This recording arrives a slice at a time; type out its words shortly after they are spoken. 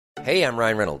Hey, I'm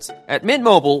Ryan Reynolds. At Mint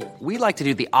Mobile, we like to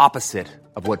do the opposite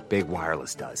of what Big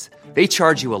Wireless does. They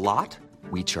charge you a lot,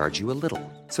 we charge you a little.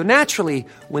 So naturally,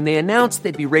 when they announced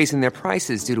they'd be raising their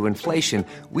prices due to inflation,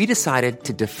 we decided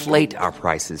to deflate our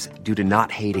prices due to not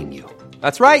hating you.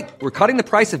 That's right. We're cutting the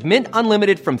price of Mint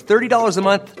Unlimited from $30 a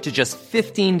month to just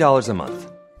 $15 a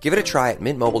month. Give it a try at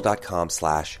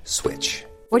mintmobile.com/switch.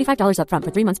 $45 up front for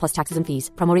 3 months plus taxes and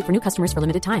fees. Promo rate for new customers for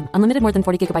limited time. Unlimited more than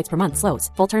 40 gigabytes per month. Slows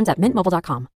full terms at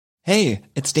mintmobile.com. Hey,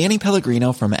 it's Danny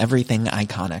Pellegrino from Everything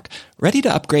Iconic. Ready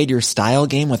to upgrade your style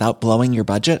game without blowing your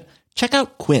budget? Check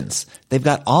out Quince. They've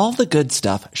got all the good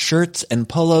stuff, shirts and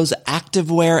polos,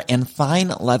 activewear, and fine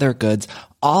leather goods,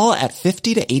 all at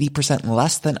 50 to 80%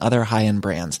 less than other high-end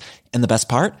brands. And the best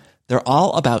part? They're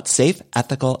all about safe,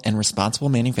 ethical, and responsible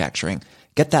manufacturing.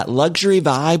 Get that luxury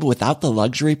vibe without the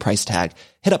luxury price tag.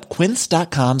 Hit up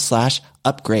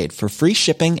quince.com/upgrade for free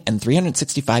shipping and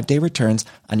 365-day returns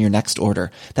on your next order.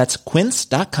 That's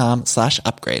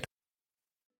quince.com/upgrade.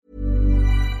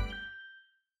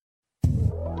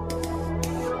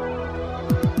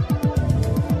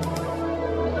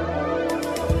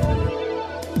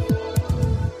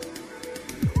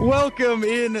 Welcome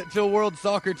in to World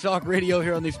Soccer Talk Radio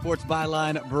here on the Sports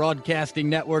Byline Broadcasting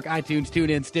Network, iTunes,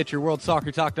 TuneIn, Stitcher,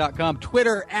 WorldSoccerTalk.com,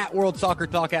 Twitter at World Soccer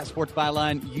Talk, at Sports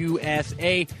Byline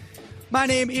USA. My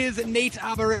name is Nate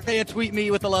Abarea. Tweet me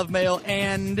with the love mail,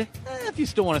 and if you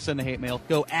still want to send the hate mail,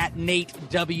 go at Nate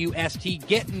WST.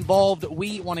 Get involved.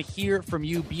 We want to hear from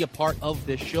you. Be a part of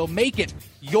this show. Make it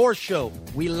your show.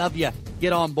 We love you.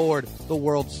 Get on board the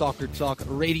World Soccer Talk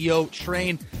Radio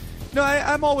train. No,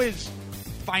 I'm always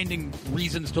finding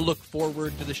reasons to look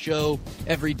forward to the show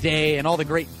every day and all the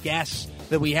great guests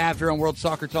that we have here on World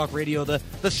Soccer Talk Radio, the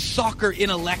soccer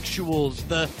intellectuals,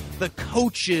 the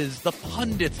coaches, the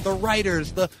pundits, the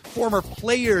writers, the former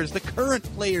players, the current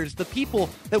players, the people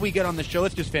that we get on the show.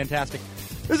 It's just fantastic.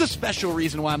 There's a special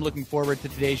reason why I'm looking forward to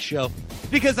today's show,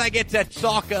 because I get to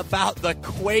talk about the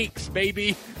Quakes,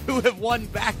 baby, who have won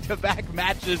back-to-back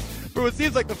matches for what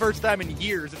seems like the first time in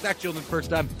years. It's actually only the first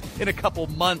time in a couple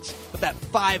months, but that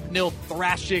 5-0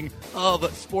 thrashing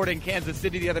of Sporting Kansas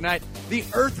City the other night. The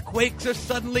Earthquakes are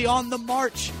suddenly on the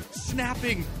march,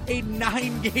 snapping a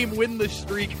 9-game winless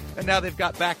streak, and now they've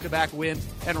got back-to-back wins.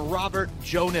 And Robert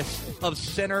Jonas of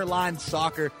Centerline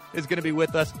Soccer is going to be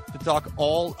with us to talk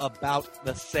all about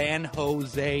the San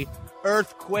Jose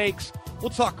Earthquakes. We'll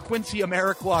talk Quincy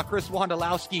Amarikwa, Chris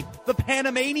Wondolowski, the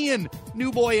Panamanian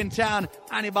new boy in town,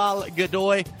 Anibal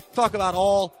Godoy. Talk about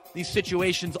all these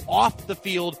situations off the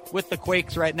field with the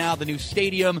Quakes right now. The new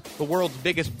stadium, the world's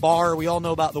biggest bar. We all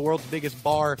know about the world's biggest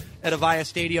bar at Avaya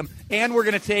Stadium. And we're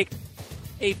going to take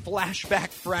a Flashback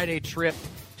Friday trip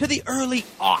to the early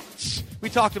aughts.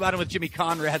 We talked about him with Jimmy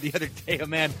Conrad the other day, a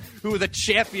man who was a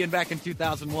champion back in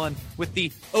 2001 with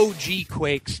the OG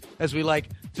Quakes, as we like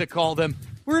to call them.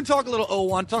 We're going to talk a little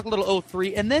 01, talk a little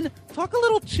 03, and then talk a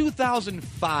little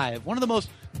 2005. One of the most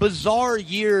bizarre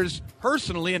years,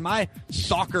 personally, in my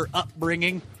soccer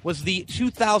upbringing was the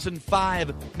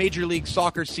 2005 Major League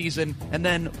Soccer season, and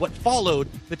then what followed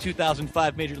the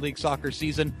 2005 Major League Soccer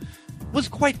season was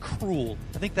quite cruel.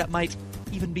 I think that might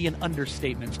even be an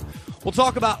understatement. We'll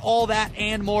talk about all that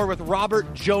and more with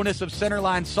Robert Jonas of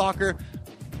Centerline Soccer.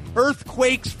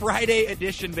 Earthquakes Friday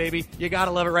edition, baby. You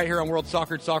gotta love it right here on World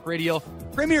Soccer Talk Radio.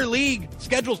 Premier League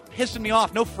schedule's pissing me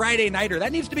off. No Friday nighter.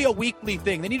 That needs to be a weekly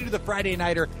thing. They need to do the Friday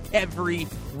nighter every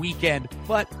weekend.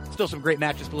 But still some great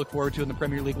matches to look forward to in the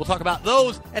Premier League. We'll talk about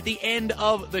those at the end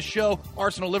of the show.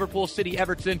 Arsenal, Liverpool, City,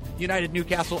 Everton, United,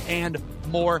 Newcastle, and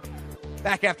more.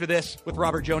 Back after this with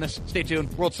Robert Jonas. Stay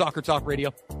tuned. World Soccer Talk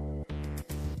Radio.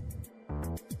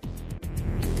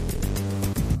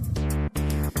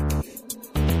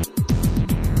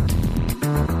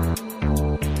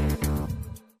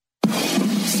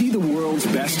 See the world's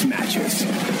best matches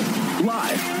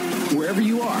live wherever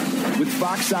you are with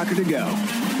Fox Soccer to go.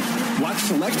 Watch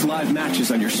select live matches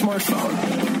on your smartphone,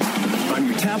 on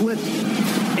your tablet,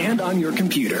 and on your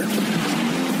computer.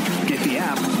 Get the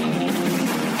app,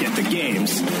 get the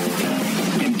games,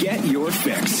 and get your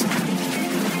fix.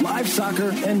 Live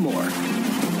soccer and more.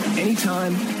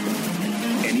 Anytime,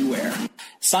 anywhere.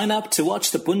 Sign up to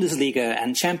watch the Bundesliga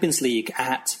and Champions League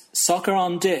at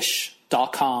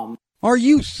soccerondish.com. Are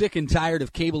you sick and tired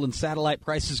of cable and satellite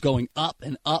prices going up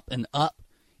and up and up?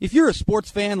 If you're a sports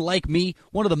fan like me,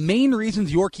 one of the main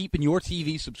reasons you're keeping your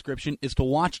TV subscription is to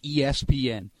watch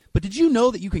ESPN. But did you know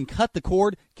that you can cut the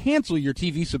cord, cancel your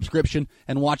TV subscription,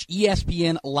 and watch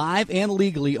ESPN live and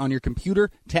legally on your computer,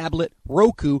 tablet,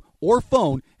 Roku, or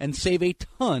phone and save a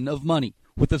ton of money?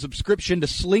 With a subscription to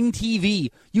Sling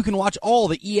TV, you can watch all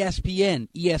the ESPN,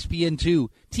 ESPN2,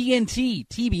 TNT,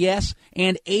 TBS,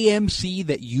 and AMC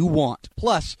that you want.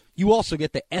 Plus, you also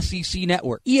get the SEC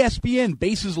Network, ESPN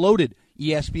Bases Loaded,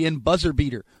 ESPN Buzzer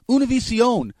Beater,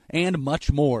 Univision, and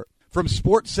much more. From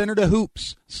SportsCenter to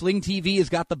Hoops, Sling TV has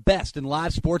got the best in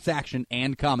live sports action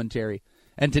and commentary.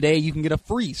 And today you can get a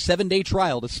free 7-day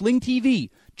trial to Sling TV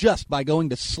just by going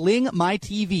to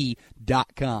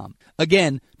slingmytv.com.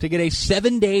 Again, to get a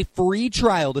 7-day free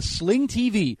trial to Sling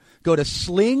TV, go to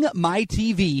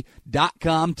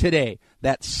slingmytv.com today.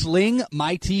 That's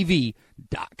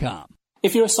slingmytv.com.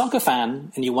 If you're a soccer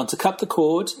fan and you want to cut the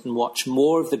cord and watch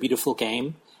more of the beautiful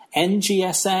game,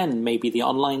 NGSN may be the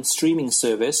online streaming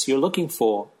service you're looking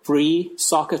for.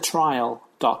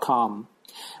 FreeSoccerTrial.com.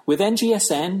 With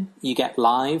NGSN, you get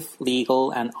live,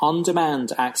 legal, and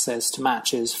on-demand access to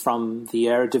matches from the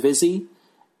Eredivisie,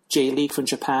 J-League from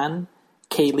Japan,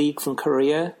 K-League from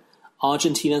Korea,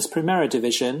 Argentina's Primera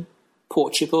Division,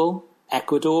 Portugal,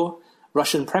 Ecuador,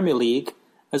 Russian Premier League,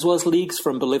 as well as leagues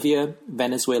from Bolivia,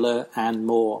 Venezuela, and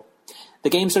more. The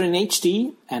games are in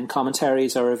HD, and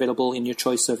commentaries are available in your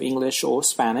choice of English or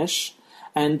Spanish.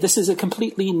 And this is a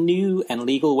completely new and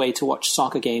legal way to watch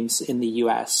soccer games in the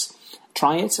US.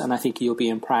 Try it, and I think you'll be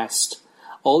impressed.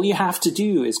 All you have to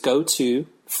do is go to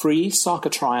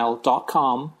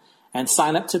freesoccertrial.com and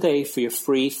sign up today for your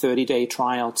free 30-day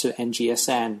trial to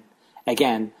NGSN.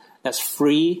 Again, that's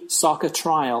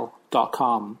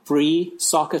freesoccertrial.com.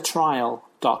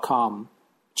 freesoccertrial.com.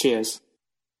 Cheers.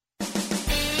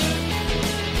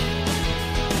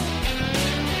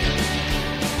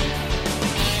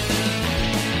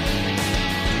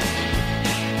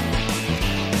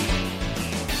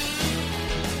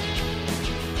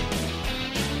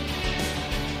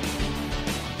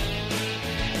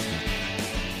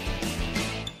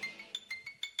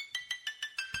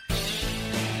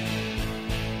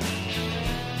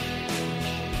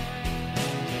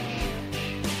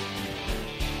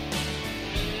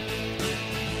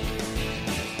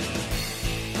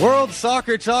 World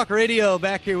Soccer Talk Radio,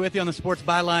 back here with you on the Sports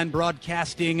Byline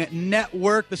Broadcasting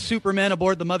Network. The Supermen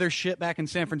aboard the mothership back in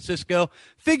San Francisco,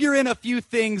 figuring a few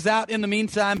things out. In the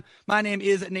meantime, my name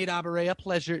is Nate Abarea.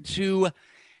 Pleasure to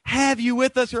have you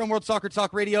with us here on World Soccer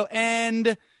Talk Radio.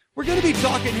 And we're going to be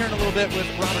talking here in a little bit with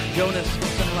Robert Jonas from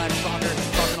Centerline Soccer,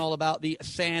 talking all about the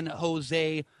San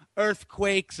Jose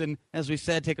Earthquakes. And as we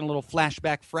said, taking a little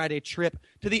flashback Friday trip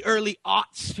to the early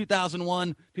aughts,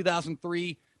 2001,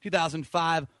 2003,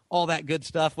 2005, all that good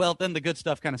stuff. Well, then the good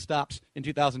stuff kind of stops in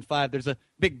 2005. There's a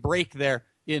big break there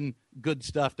in good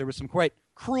stuff. There was some quite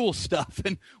cruel stuff,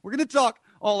 and we're going to talk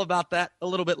all about that a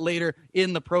little bit later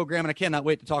in the program, and I cannot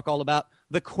wait to talk all about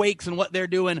the Quakes and what they're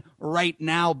doing right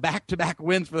now. Back-to-back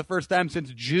wins for the first time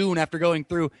since June after going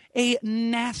through a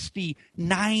nasty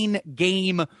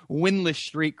 9-game winless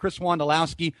streak. Chris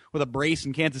Wondolowski with a brace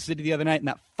in Kansas City the other night in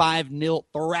that 5-0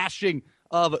 thrashing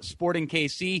of Sporting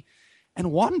KC. And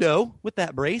Wando, with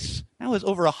that brace, now has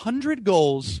over 100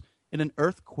 goals in an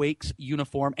Earthquakes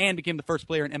uniform and became the first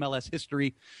player in MLS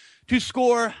history to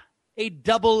score a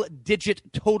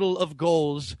double-digit total of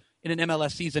goals in an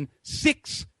MLS season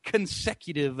 6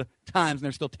 consecutive times. And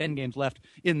there's still 10 games left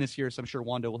in this year, so I'm sure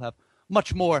Wando will have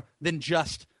much more than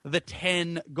just the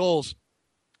 10 goals.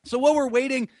 So while we're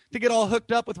waiting to get all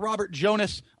hooked up with Robert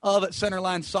Jonas of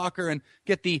Centerline Soccer and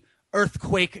get the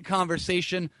Earthquake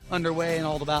conversation underway and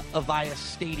all about Avaya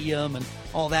Stadium and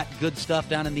all that good stuff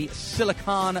down in the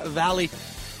Silicon Valley,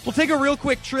 we'll take a real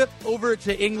quick trip over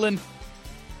to England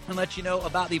and let you know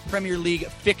about the Premier League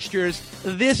fixtures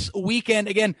this weekend.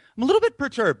 Again, I'm a little bit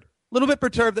perturbed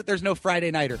that there's no Friday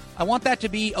nighter. I want that to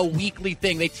be a weekly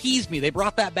thing. They teased me. They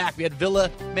brought that back. We had Villa,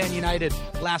 Man United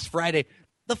last Friday.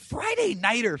 The Friday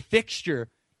nighter fixture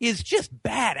is just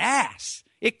badass.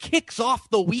 It kicks off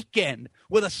the weekend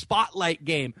with a spotlight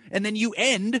game, and then you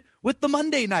end with the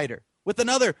Monday nighter with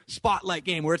another spotlight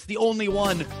game where it's the only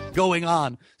one going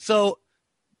on. So,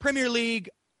 Premier League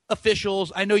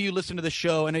officials, I know you listen to the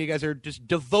show. I know you guys are just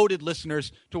devoted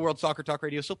listeners to World Soccer Talk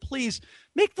Radio, so please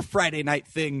make the Friday night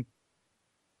thing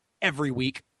every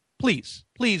week. Please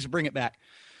bring it back.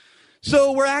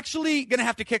 So, we're actually going to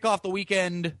have to kick off the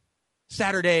weekend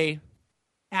Saturday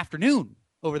afternoon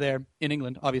over there in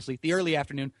England, obviously, the early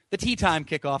afternoon, the tea time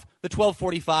kickoff, the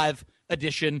 12:45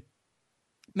 edition.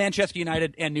 Manchester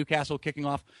United and Newcastle kicking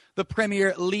off the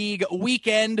Premier League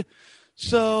weekend.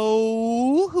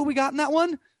 So, who we got in that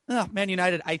one? Man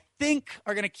United, I think,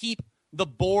 are going to keep the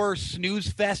Boer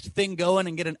snooze fest thing going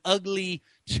and get an ugly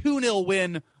 2-0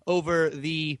 win over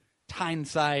the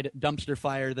Tyneside dumpster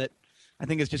fire that I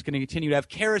think is just going to continue to have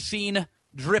kerosene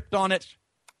dripped on it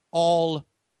all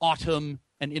autumn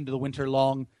and into the winter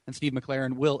long. And Steve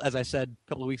McLaren will, as I said a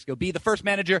couple of weeks ago, be the first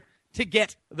manager to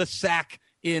get the sack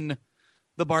in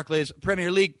the Barclays Premier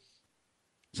League.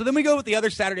 So then we go with the other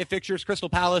Saturday fixtures, Crystal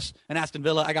Palace and Aston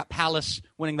Villa. I got Palace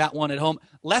winning that one at home.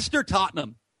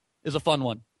 Leicester-Tottenham is a fun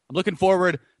one. I'm looking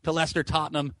forward to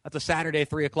Leicester-Tottenham. That's a Saturday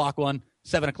 3 o'clock one,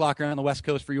 7 o'clock around the West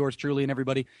Coast for yours truly and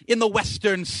everybody in the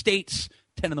Western States,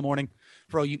 10 in the morning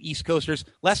for all you East Coasters.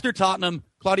 Leicester-Tottenham,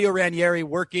 Claudio Ranieri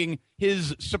working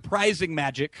his surprising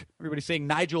magic. Everybody's saying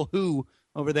Nigel Who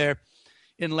over there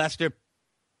in Leicester.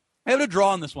 I have a draw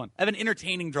on this one. I have an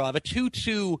entertaining draw. I have a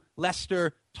 2-2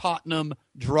 Leicester-Tottenham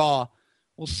draw.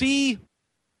 We'll see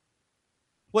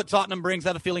what Tottenham brings. I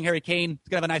have a feeling Harry Kane is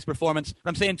going to have a nice performance. But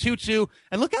I'm saying 2-2.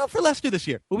 And look out for Leicester this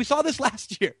year. Well, we saw this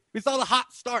last year. We saw the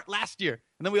hot start last year.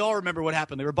 And then we all remember what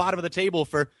happened. They were bottom of the table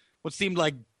for what seemed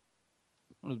like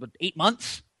 8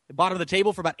 months. They bottom of the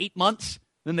table for about 8 months.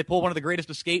 Then they pull one of the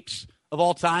greatest escapes of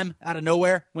all time out of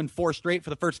nowhere. Win 4 straight for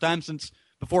the first time since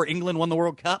before England won the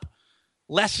World Cup.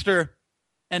 Leicester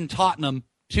and Tottenham,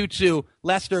 2-2.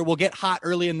 Leicester will get hot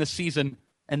early in the season,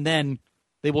 and then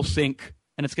they will sink,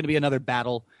 and it's going to be another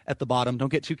battle at the bottom. Don't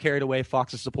get too carried away,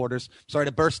 Fox's supporters. Sorry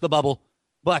to burst the bubble,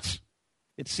 but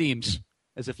it seems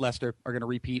as if Leicester are going to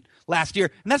repeat last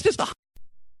year. And that's just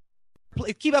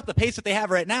keep up the pace that they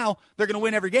have right now, they're going to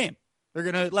win every game.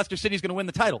 Leicester City's going to win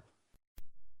the title.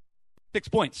 6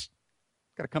 points.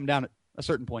 Got to come down at a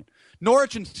certain point.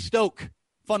 Norwich and Stoke,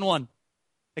 fun one.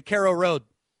 At Carrow Road.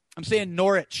 I'm saying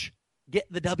Norwich,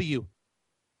 get the W.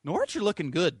 Norwich are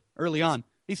looking good early on.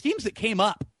 These teams that came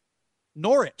up,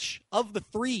 Norwich, of the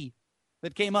 3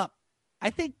 that came up, I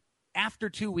think after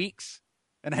 2 weeks,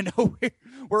 and I know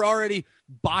we're already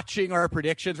botching our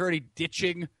predictions, we're already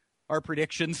ditching our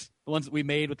predictions, the ones that we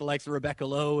made with the likes of Rebecca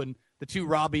Lowe and the 2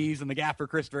 Robbies and the gaffer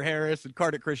Christopher Harris and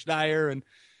Kartik Krishnaiyer and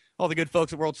all the good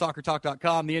folks at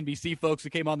WorldSoccerTalk.com, the NBC folks that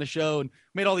came on the show and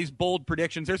made all these bold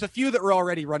predictions. There's a few that we're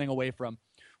already running away from.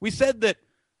 We said that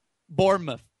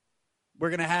Bournemouth, we're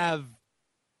going to have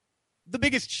the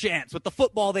biggest chance with the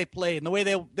football they play and the way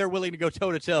they're willing to go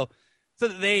toe-to-toe, so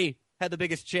that they had the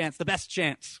biggest chance, the best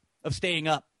chance of staying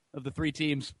up of the 3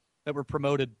 teams that were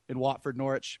promoted in Watford,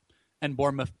 Norwich, and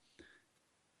Bournemouth.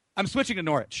 I'm switching to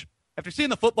Norwich. After seeing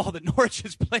the football that Norwich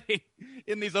is playing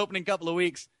in these opening couple of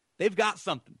weeks, they've got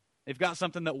something. They've got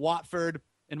something that Watford,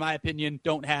 in my opinion,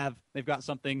 don't have. They've got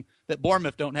something that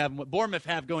Bournemouth don't have. And what Bournemouth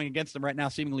have going against them right now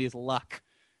seemingly is luck.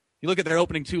 You look at their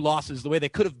opening 2 losses, the way they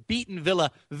could have beaten Villa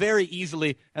very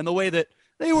easily, and the way that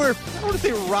they were, I don't want to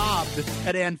say robbed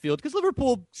at Anfield, because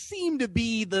Liverpool seemed to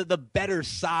be the better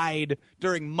side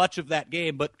during much of that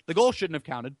game, but the goal shouldn't have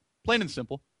counted, plain and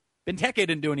simple. Benteke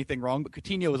didn't do anything wrong, but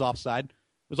Coutinho was offside. It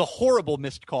was a horrible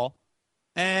missed call.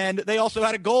 And they also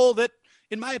had a goal that,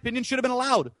 in my opinion, should have been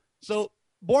allowed. So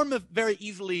Bournemouth very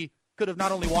easily could have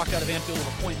not only walked out of Anfield with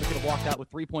a point, they could have walked out with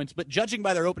 3 points. But judging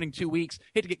by their opening 2 weeks,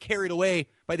 hate to get carried away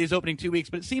by these opening 2 weeks,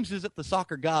 but it seems as if the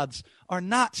soccer gods are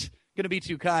not going to be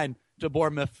too kind to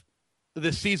Bournemouth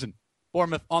this season.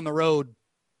 Bournemouth on the road,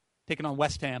 taking on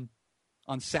West Ham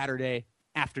on Saturday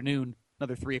afternoon,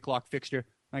 another 3 o'clock fixture.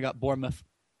 I got Bournemouth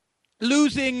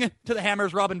losing to the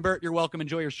Hammers. Robin Burt, you're welcome.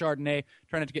 Enjoy your Chardonnay.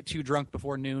 Try not to get too drunk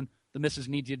before noon. The missus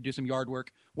needs you to do some yard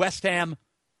work. West Ham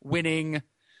winning.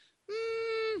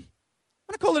 I'm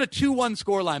going to call it a 2-1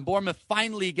 scoreline. Bournemouth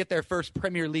finally get their first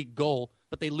Premier League goal,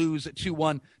 but they lose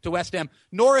 2-1 to West Ham.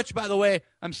 Norwich, by the way,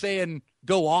 I'm saying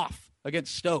go off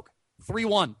against Stoke.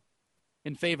 3-1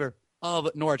 in favor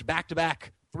of Norwich.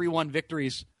 Back-to-back 3-1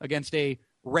 victories against a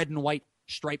red and white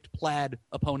striped plaid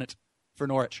opponent for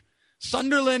Norwich.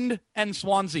 Sunderland and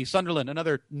Swansea. Sunderland,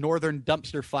 another northern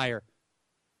dumpster fire.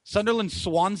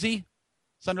 Sunderland-Swansea.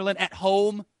 Sunderland at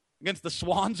home against the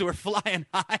Swans, who are flying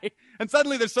high. And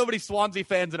suddenly there's so many Swansea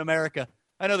fans in America.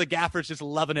 I know the gaffer's just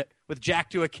loving it with Jack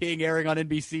to a King airing on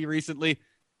NBC recently.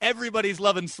 Everybody's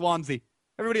loving Swansea.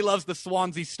 Everybody loves the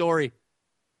Swansea story.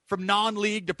 From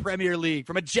non-league to Premier League,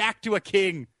 from a Jack to a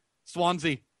King,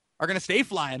 Swansea are going to stay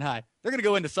flying high. They're going to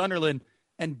go into Sunderland,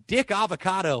 and Dick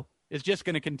Avocado is just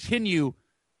going to continue.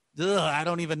 He's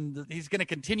going to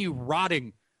continue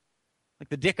rotting like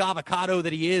the Dick Avocado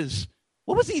that he is.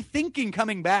 What was he thinking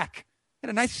coming back? He had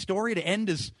a nice story to end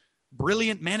his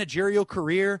brilliant managerial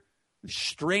career.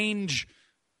 Strange,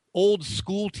 old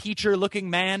school teacher-looking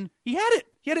man. He had it.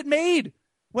 He had it made.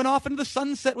 Went off into the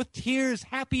sunset with tears,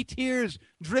 happy tears,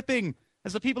 dripping,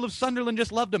 as the people of Sunderland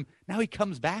just loved him. Now he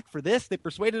comes back for this. They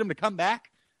persuaded him to come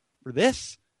back for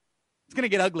this. It's going to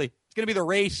get ugly. It's going to be the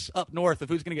race up north of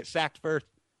who's going to get sacked first.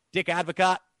 Dick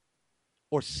Advocat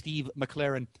or Steve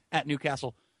McLaren at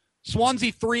Newcastle.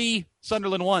 Swansea 3,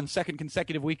 Sunderland 1. Second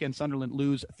consecutive weekend, Sunderland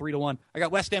lose 3-1. I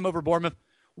got West Ham over Bournemouth.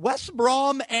 West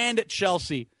Brom and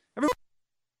Chelsea.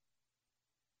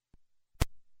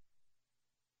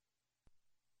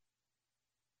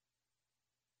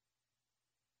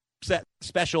 Set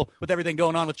special with everything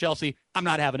going on with Chelsea. I'm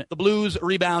not having it. The Blues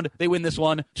rebound. They win this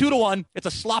one 2-1. It's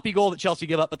a sloppy goal that Chelsea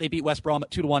give up, but they beat West Brom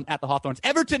at 2-1 at the Hawthorns.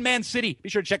 Everton, Man City. Be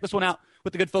sure to check this one out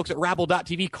with the good folks at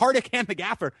Rabble.tv. Cardick and the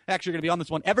Gaffer actually going to be on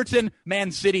this one. Everton, Man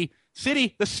City.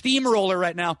 City, the steamroller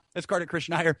right now, as Cardick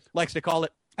Christenheier likes to call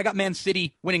it. I got Man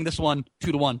City winning this one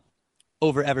 2-1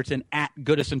 over Everton at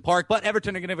Goodison Park. But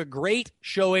Everton are going to have a great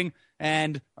showing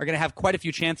and are going to have quite a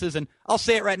few chances. And I'll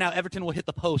say it right now, Everton will hit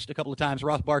the post a couple of times.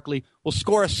 Ross Barkley will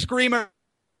score a screamer.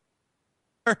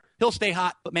 He'll stay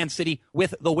hot, but Man City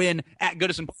with the win at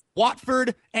Goodison.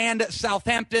 Watford and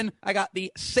Southampton. I got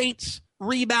the Saints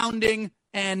rebounding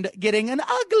and getting an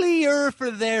uglier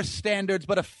for their standards,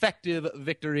 but effective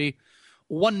victory.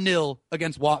 1-0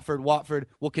 against Watford. Watford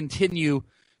will continue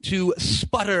to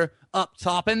sputter up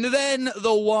top. And then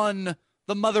the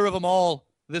mother of them all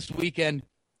this weekend.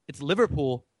 It's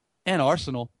Liverpool and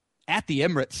Arsenal at the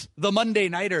Emirates. The Monday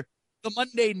nighter, the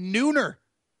Monday nooner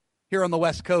here on the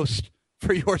West Coast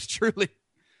for yours truly.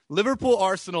 Liverpool,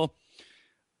 Arsenal.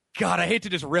 God, I hate to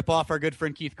just rip off our good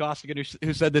friend Keith Costigan,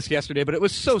 who said this yesterday, but it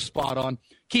was so spot on.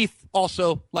 Keith,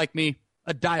 also, like me,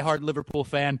 a diehard Liverpool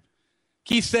fan.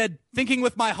 Keith said, thinking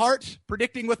with my heart,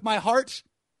 predicting with my heart,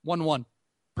 1-1.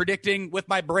 Predicting with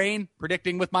my brain,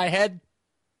 predicting with my head,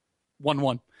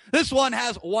 1-1. This one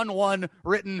has 1-1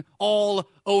 written all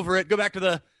over it. Go back to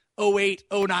the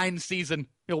 08-09 season.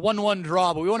 1-1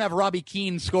 draw, but we won't have Robbie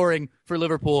Keane scoring for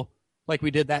Liverpool like we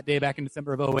did that day back in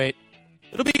December of 08.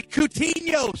 It'll be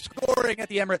Coutinho scoring at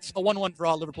the Emirates. A 1-1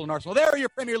 draw, Liverpool and Arsenal. There are your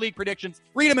Premier League predictions.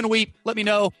 Read them and weep. Let me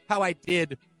know how I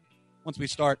did once we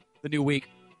start the new week.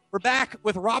 We're back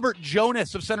with Robert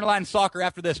Jonas of Centerline Soccer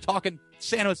after this, talking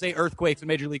San Jose Earthquakes in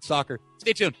Major League Soccer.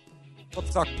 Stay tuned.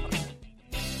 Let's talk.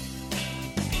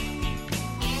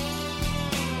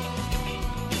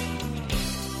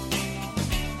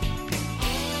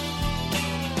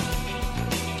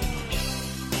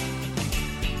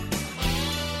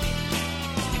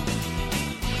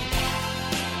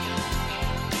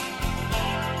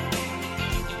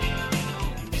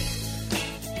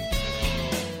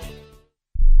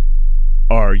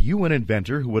 Are you an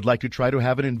inventor who would like to try to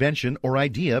have an invention or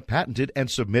idea patented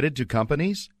and submitted to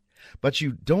companies, but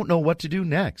you don't know what to do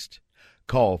next?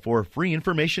 Call for free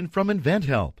information from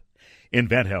InventHelp.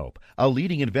 InventHelp, a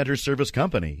leading inventor service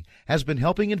company, has been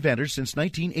helping inventors since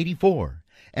 1984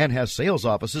 and has sales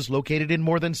offices located in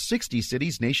more than 60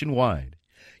 cities nationwide.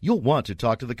 You'll want to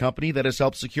talk to the company that has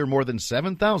helped secure more than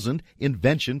 7,000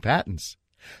 invention patents.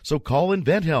 So call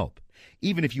InventHelp.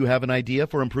 Even if you have an idea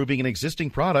for improving an existing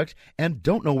product and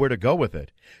don't know where to go with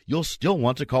it, you'll still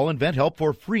want to call InventHelp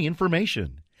for free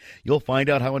information. You'll find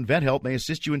out how InventHelp may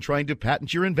assist you in trying to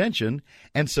patent your invention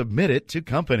and submit it to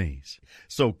companies.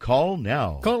 So call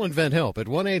now. Call InventHelp at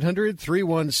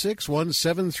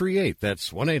 1-800-316-1738.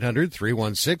 That's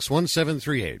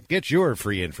 1-800-316-1738. Get your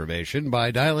free information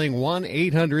by dialing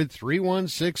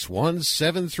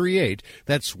 1-800-316-1738.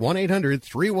 That's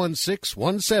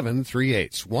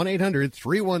 1-800-316-1738.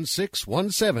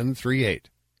 1-800-316-1738.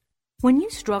 When you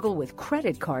struggle with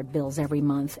credit card bills every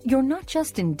month, you're not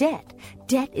just in debt.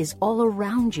 Debt is all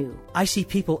around you. I see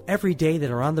people every day that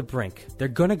are on the brink. They're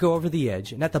going to go over the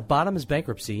edge, and at the bottom is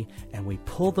bankruptcy, and we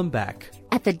pull them back.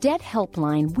 At the Debt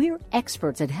Helpline, we're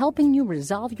experts at helping you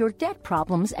resolve your debt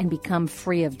problems and become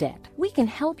free of debt. We can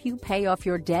help you pay off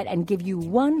your debt and give you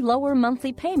one lower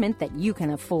monthly payment that you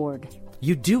can afford.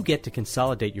 You do get to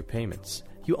consolidate your payments.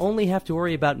 You only have to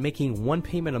worry about making one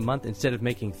payment a month instead of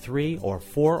making 3 or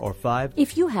 4 or 5.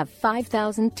 If you have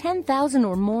 $5,000, $10,000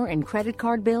 or more in credit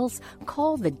card bills,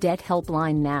 call the Debt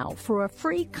Helpline now for a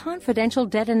free confidential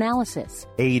debt analysis.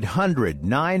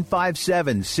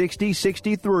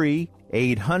 800-957-6063.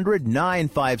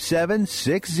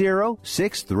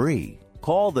 800-957-6063.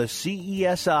 Call the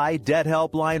CESI Debt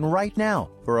Helpline right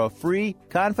now for a free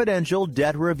confidential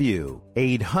debt review.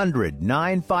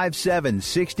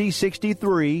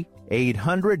 800-957-6063.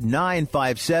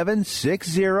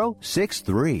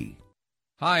 800-957-6063.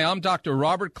 Hi, I'm Dr.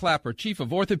 Robert Clapper, Chief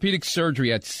of Orthopedic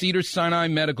Surgery at Cedars-Sinai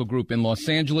Medical Group in Los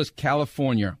Angeles,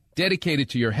 California. dedicated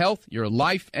to your health, your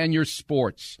life, and your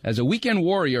sports. As a weekend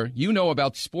warrior, you know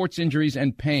about sports injuries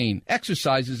and pain.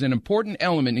 Exercise is an important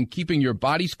element in keeping your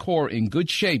body's core in good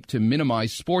shape to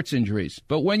minimize sports injuries.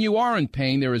 But when you are in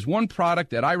pain, there is one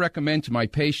product that I recommend to my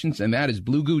patients, and that is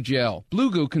Blue Goo Gel.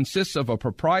 Blue Goo consists of a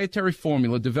proprietary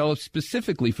formula developed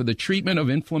specifically for the treatment of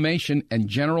inflammation and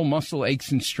general muscle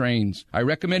aches and strains. I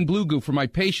recommend Blue Goo for my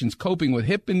patients coping with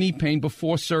hip and knee pain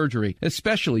before surgery,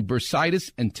 especially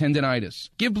bursitis and tendinitis.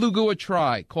 Give Blue Goo a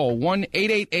try. Call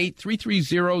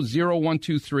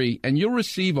 1-888-330-0123 and you'll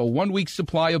receive a 1-week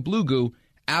supply of Blue Goo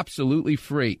absolutely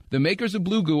free. The makers of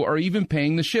Blue Goo are even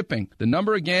paying the shipping. The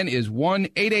number again is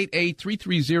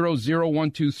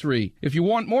 1-888-330-0123. If you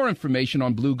want more information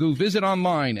on Blue Goo, visit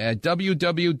online at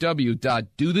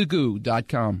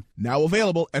www.dothegoo.com. Now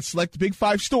available at select Big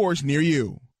 5 stores near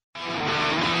you.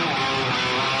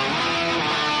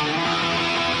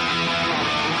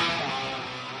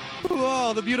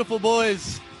 Oh, the beautiful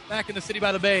boys back in the city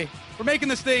by the bay. We're making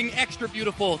this thing extra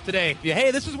beautiful today.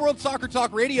 Hey, this is World Soccer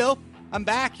Talk Radio. I'm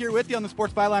back here with you on the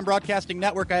Sports Byline Broadcasting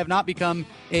Network. I have not become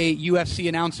a UFC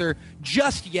announcer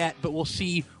just yet, but we'll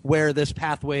see where this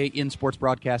pathway in sports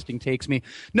broadcasting takes me.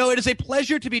 No, it is a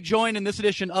pleasure to be joined in this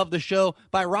edition of the show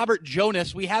by Robert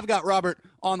Jonas. We have got Robert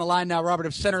on the line now, Robert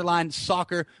of Centerline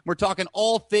Soccer. We're talking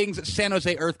all things San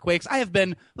Jose Earthquakes. I have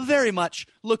been very much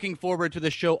looking forward to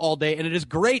this show all day, and it is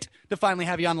great to finally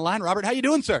have you on the line. Robert, how you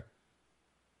doing, sir?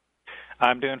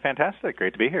 I'm doing fantastic.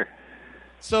 Great to be here.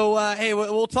 So, hey,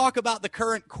 we'll talk about the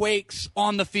current Quakes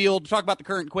on the field, talk about the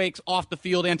current Quakes off the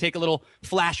field, and take a little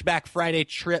flashback Friday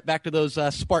trip back to those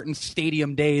Spartan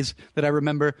Stadium days that I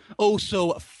remember oh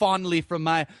so fondly from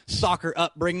my soccer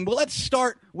upbringing. But let's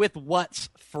start with what's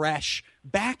fresh.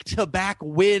 Back-to-back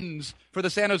wins for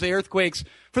the San Jose Earthquakes.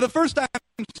 For the first time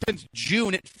since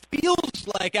June, it feels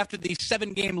like after the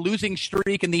 7-game losing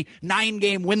streak and the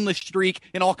 9-game winless streak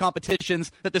in all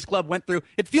competitions that this club went through,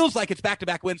 it feels like it's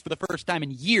back-to-back wins for the first time in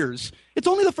years. It's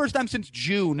only the first time since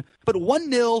June, but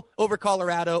 1-0 over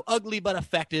Colorado, ugly but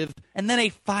effective, and then a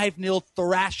 5-0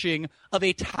 thrashing of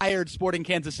a tired Sporting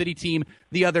Kansas City team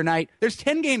the other night. There's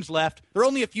 10 games left. They're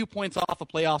only a few points off a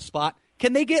playoff spot.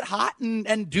 Can they get hot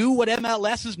and do what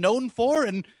MLS is known for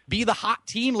and be the hot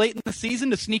team late in the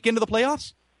season to sneak into the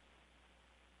playoffs?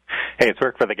 Hey, it's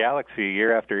worked for the Galaxy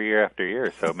year after year after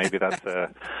year, so maybe that's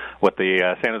what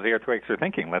the San Jose Earthquakes are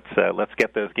thinking. Let's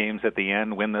get those games at the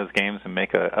end, win those games, and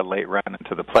make a late run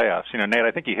into the playoffs. You know, Nate,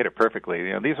 I think you hit it perfectly.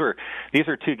 You know, these are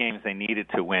 2 games they needed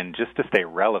to win just to stay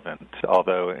relevant.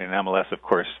 Although in MLS, of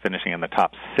course, finishing in the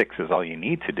top 6 is all you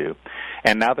need to do.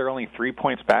 And now they're only 3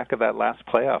 points back of that last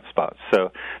playoff spot.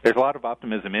 So there's a lot of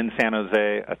optimism in San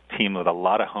Jose, a team with a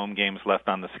lot of home games left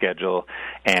on the schedule,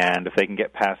 and if they can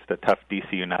get past the tough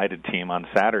DC United team on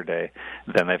Saturday,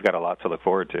 then they've got a lot to look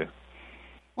forward to. I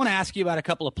want to ask you about a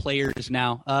couple of players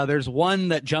now. There's one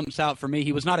that jumps out for me.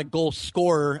 He was not a goal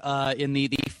scorer in the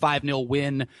 5-0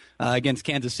 win against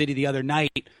Kansas City the other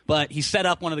night, but he set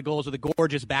up one of the goals with a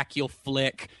gorgeous backheel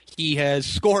flick. He has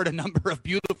scored a number of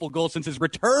beautiful goals since his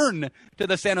return to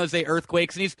the San Jose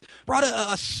Earthquakes, and he's brought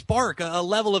a spark, a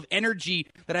level of energy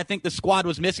that I think the squad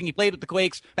was missing. He played with the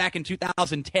Quakes back in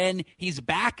 2010. He's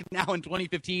back now in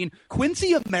 2015.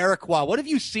 Quincy Amarikwa, what have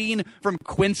you seen from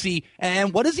Quincy,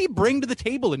 and what does he bring to the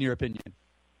table, in your opinion?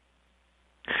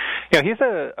 Yeah, he's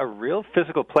a real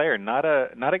physical player, not a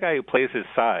guy who plays his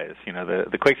size. You know,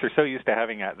 the Quakes are so used to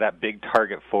having that big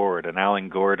target forward, an Alan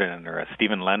Gordon or a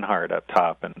Steven Lenhart up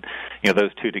top, and you know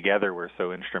those two together were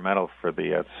so instrumental for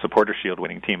the Supporter Shield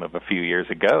winning team of a few years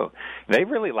ago. They've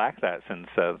really lacked that since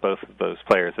both of those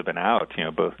players have been out.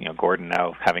 Gordon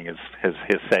now having his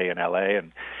say in LA,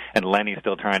 and Lenny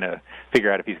still trying to figure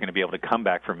out if he's going to be able to come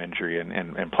back from injury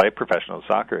and play professional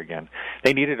soccer again.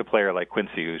 They needed a player like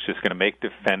Quincy who's just going to make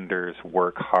defenders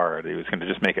work hard. He was going to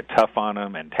just make it tough on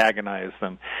them, antagonize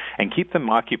them, and keep them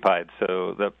occupied.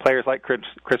 So the players like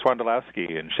Chris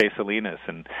Wondolowski and Shea Salinas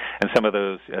and some of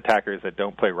those attackers that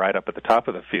don't play right up at the top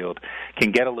of the field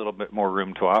can get a little bit more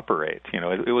room to operate. You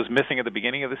know, it was missing at the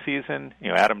beginning of the season. You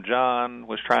know, Adam John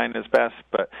was trying his best,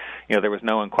 but you know there was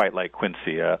no one quite like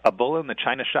Quincy. A bull in the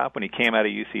china shop when he came out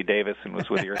of UC Davis and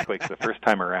was with the Earthquakes the first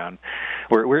time around.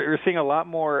 We're seeing a lot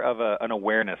more of an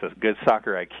awareness, a good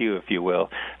soccer IQ, if you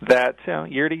will, that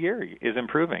year to year is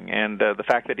improving. And the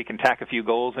fact that he can tack a few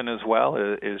goals in as well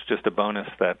is just a bonus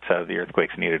that the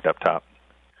Earthquakes needed up top.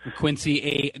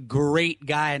 Quincy, a great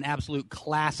guy, an absolute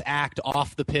class act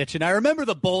off the pitch. And I remember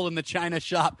the Bull in the China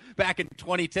Shop back in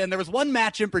 2010. There was one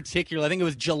match in particular. I think it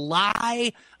was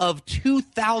July of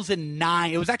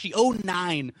 2009. It was actually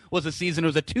 2009 was the season. It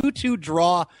was a 2-2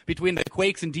 draw between the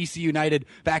Quakes and DC United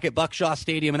back at Buckshaw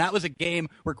Stadium. And that was a game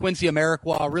where Quincy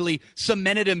Amarikwa really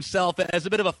cemented himself as a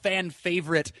bit of a fan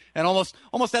favorite and almost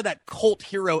had that cult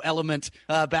hero element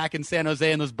back in San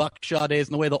Jose in those Buckshaw days,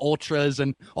 and the way the Ultras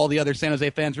and all the other San Jose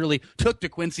fans really took to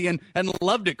Quincy and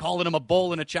loved it, calling him a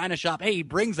Bull in a China Shop. Hey, he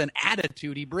brings an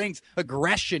attitude. He brings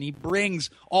aggression. He brings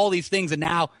all these things. And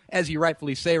now, as you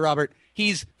rightfully say, Robert,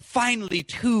 he's finally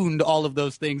tuned all of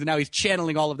those things. And now he's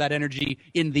channeling all of that energy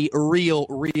in the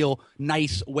real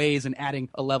nice ways and adding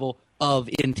a level of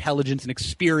intelligence and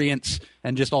experience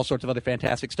and just all sorts of other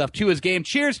fantastic stuff to his game.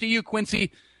 Cheers to you,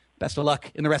 Quincy. Best of luck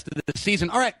in the rest of the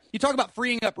season. All right, you talk about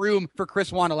freeing up room for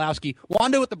Chris Wondolowski.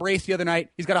 Wando with the brace the other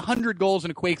night. He's got 100 goals in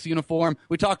a Quakes uniform.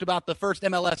 We talked about the first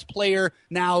MLS player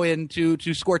now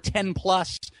to score 10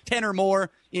 or more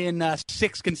in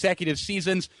 6 consecutive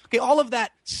seasons. Okay, all of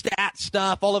that stat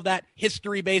stuff, all of that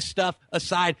history-based stuff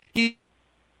aside, he's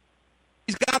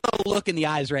got a look in the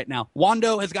eyes right now.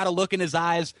 Wando has got a look in his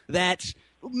eyes that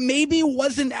maybe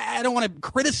wasn't, I don't want to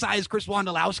criticize Chris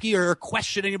Wondolowski or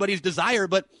question anybody's desire,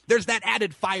 but there's that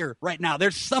added fire right now.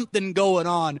 There's something going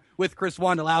on with Chris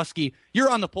Wondolowski.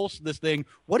 You're on the pulse of this thing.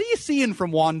 What are you seeing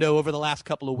from Wando over the last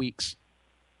couple of weeks?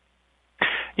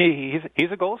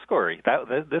 He's a goal scorer.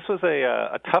 This was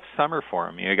a tough summer for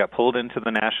him. He got pulled into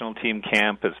the national team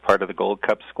camp as part of the Gold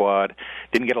Cup squad.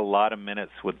 Didn't get a lot of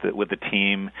minutes with the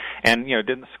team, and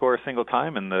didn't score a single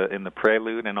time in the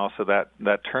prelude and also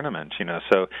that tournament.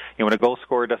 So when a goal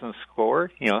scorer doesn't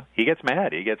score, he gets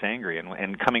mad, he gets angry,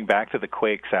 and coming back to the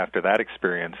Quakes after that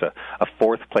experience, a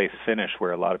 4th place finish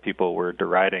where a lot of people were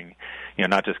deriding,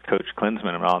 not just Coach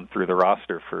Klinsmann and on through the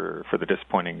roster for the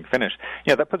disappointing finish.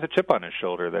 That puts a chip on his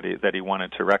shoulder that he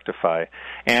wanted to rectify,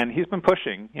 and he's been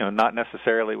pushing, not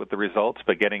necessarily with the results,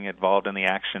 but getting involved in the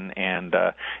action, and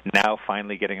now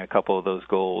finally getting a couple of those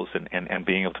goals and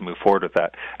being able to move forward with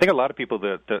that. I think a lot of people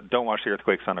that don't watch the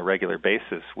Earthquakes on a regular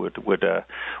basis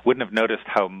wouldn't have noticed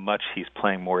how much he's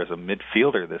playing more as a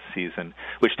midfielder this season,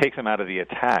 which takes him out of the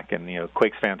attack. And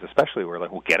Quakes fans especially were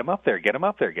like, well, get him up there, get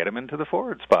him into the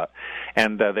forward spot.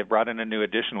 And they brought in a new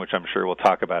addition, which I'm sure we'll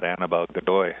talk about, Anibal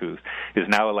Godoy, who is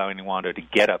now allowing Wando to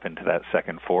get up into that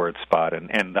second forward spot.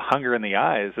 And the hunger in the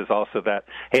eyes is also that,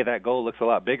 hey, that goal looks a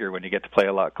lot bigger when you get to play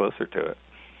a lot closer to it.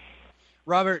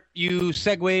 Robert, you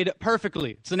segued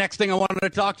perfectly. It's the next thing I wanted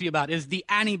to talk to you about is the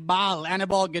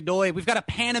Anibal Godoy. We've got a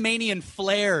Panamanian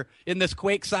flair in this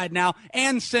Quake side now.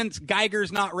 And since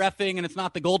Geiger's not reffing and it's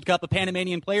not the Gold Cup, a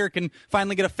Panamanian player can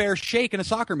finally get a fair shake in a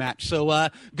soccer match. So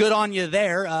good on you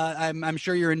there. I'm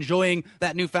sure you're enjoying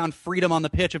that newfound freedom on the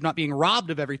pitch of not being robbed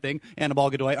of everything.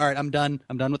 Anibal Godoy. All right, I'm done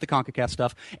with the CONCACAF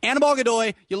stuff. Anibal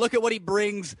Godoy, you look at what he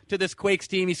brings to this Quakes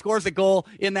team. He scores a goal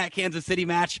in that Kansas City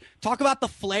match. Talk about the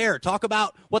flair. Talk about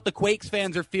what the Quakes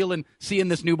fans are feeling seeing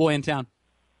this new boy in town.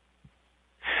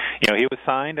 He was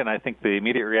signed, and I think the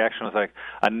immediate reaction was like,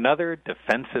 another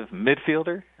defensive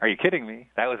midfielder? Are you kidding me?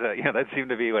 That was that seemed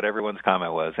to be what everyone's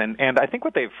comment was. And I think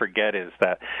what they forget is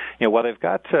that, while they've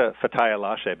got Fatai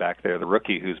Alashe back there, the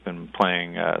rookie who's been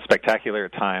playing spectacular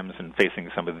at times and facing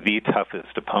some of the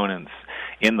toughest opponents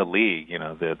in the league,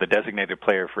 the designated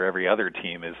player for every other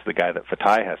team is the guy that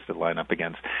Fatai has to line up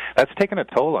against. That's taken a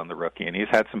toll on the rookie, and he's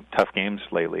had some tough games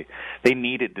lately. They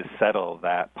needed to settle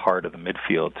that part of the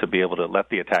midfield to be able to let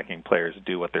the attacking players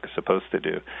do what they're supposed to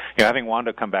do. Having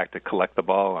Wando come back to collect the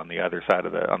ball on the other side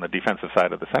on the defensive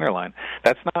side of the center line,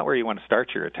 that's not where you want to start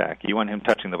your attack. You want him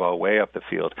touching the ball way up the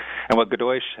field. And what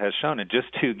Godoy has shown in just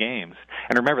 2 games,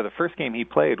 and remember, the first game he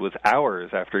played was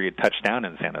hours after he had touched down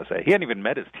in San Jose. He hadn't even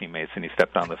met his teammates, and he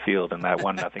stepped on the field in that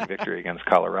 1-0 victory against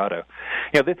Colorado.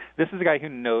 This is a guy who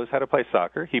knows how to play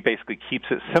soccer. He basically keeps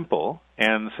it simple,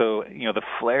 and so the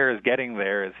flair is getting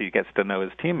there as he gets to know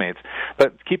his teammates.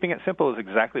 But keeping it simple is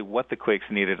exactly what the Quakes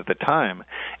needed at the time,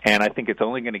 and I think it's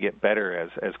only going to get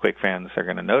better as Quake fans are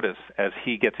going to notice as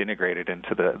he gets integrated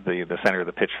into the center of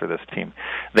the pitch for this team.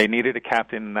 They needed a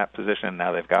captain in that position, and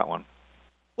now they've got one.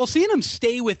 Well, seeing him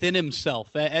stay within himself,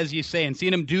 as you say, and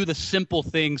seeing him do the simple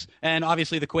things, and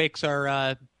obviously the Quakes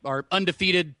are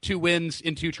undefeated, 2 wins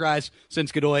in 2 tries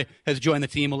since Godoy has joined the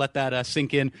team. We'll let that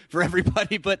sink in for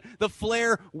everybody, but the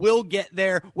flair will get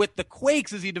there with the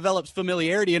Quakes as he develops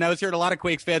familiarity, and I was hearing a lot of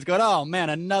Quakes fans going, oh man,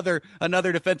 another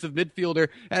defensive midfielder,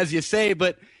 as you say,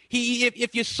 but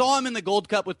If you saw him in the Gold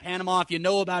Cup with Panama, if you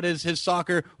know about his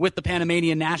soccer with the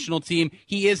Panamanian national team,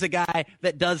 he is a guy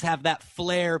that does have that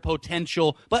flair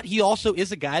potential, but he also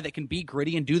is a guy that can be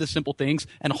gritty and do the simple things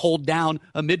and hold down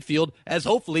a midfield, as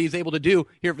hopefully he's able to do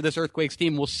here for this Earthquakes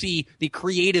team. We'll see the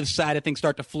creative side of things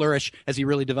start to flourish as he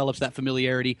really develops that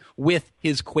familiarity with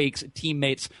his Quakes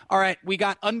teammates. All right, we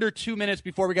got under 2 minutes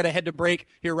before we got to head to break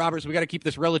here, Robert, so we got to keep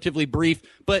this relatively brief.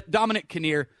 But Dominic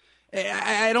Kinnear,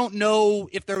 I don't know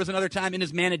if there was another time in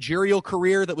his managerial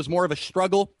career that was more of a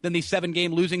struggle than the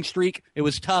 7-game losing streak. It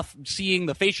was tough seeing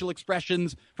the facial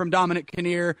expressions from Dominic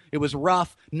Kinnear. It was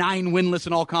rough, 9 winless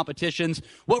in all competitions.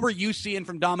 What were you seeing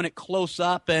from Dominic close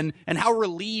up, and how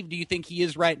relieved do you think he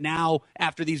is right now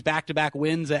after these back-to-back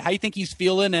wins? How do you think he's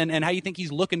feeling, and how do you think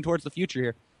he's looking towards the future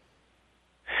here?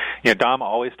 Dom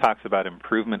always talks about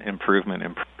improvement. And,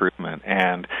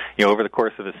 over the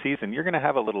course of a season, you're going to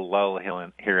have a little lull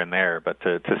here and there. But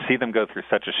to see them go through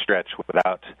such a stretch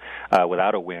without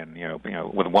a win,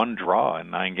 with one draw in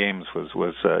 9 games was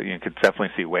you could definitely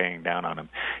see weighing down on him.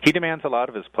 He demands a lot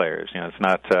of his players. It's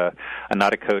not a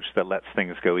coach that lets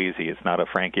things go easy. It's not a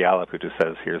Frankie Allop who just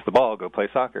says, here's the ball, go play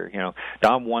soccer.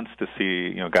 Dom wants to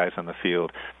see, guys on the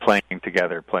field playing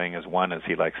together, playing as one, as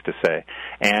he likes to say.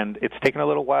 And it's taken a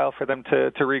little while for them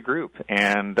to regroup,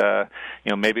 and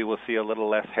maybe we'll see a little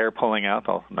less hair pulling out.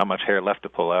 Well, not much hair left to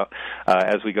pull out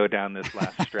as we go down this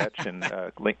last stretch. And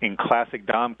in classic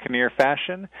Dom Kinnear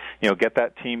fashion, get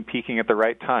that team peaking at the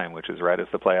right time, which is right as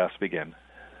the playoffs begin.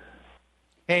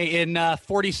 Hey, in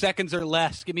 40 seconds or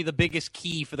less, give me the biggest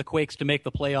key for the Quakes to make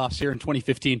the playoffs here in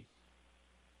 2015.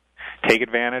 Take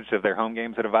advantage of their home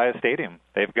games at Avaya Stadium.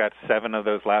 They've got 7 of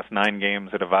those last 9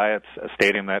 games at Avaya. It's a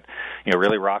stadium that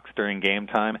really rocks during game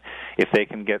time. If they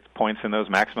can get points in those,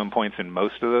 maximum points in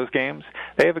most of those games,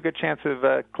 they have a good chance of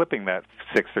clipping that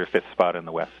 6th or 5th spot in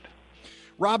the West.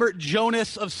 Robert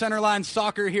Jonas of Centerline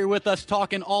Soccer here with us,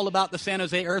 talking all about the San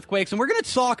Jose Earthquakes. And we're going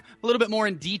to talk a little bit more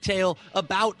in detail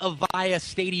about Avaya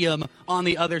Stadium on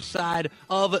the other side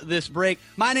of this break.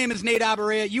 My name is Nate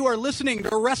Abarea. You are listening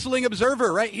to Wrestling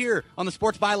Observer right here on the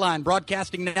Sports Byline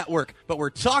Broadcasting Network. But we're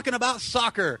talking about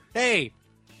soccer. Hey,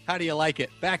 how do you like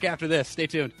it? Back after this. Stay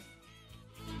tuned.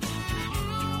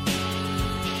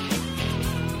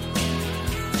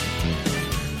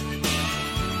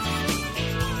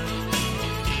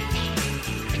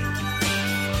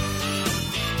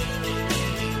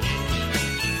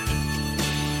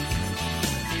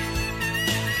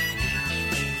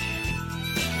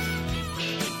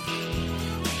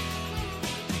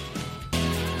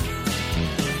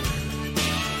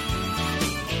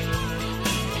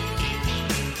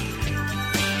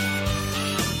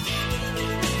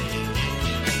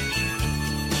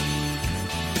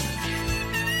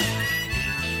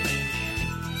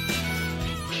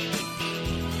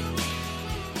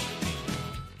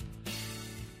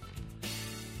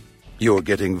 You're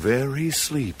getting very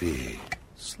sleepy.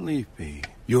 Sleepy.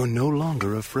 You're no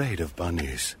longer afraid of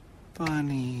bunnies.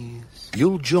 Bunnies.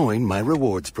 You'll join my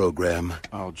rewards program.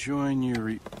 I'll join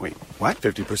your... Wait, what?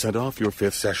 50% off your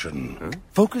 5th session. Huh?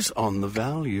 Focus on the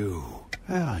value.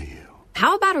 Value.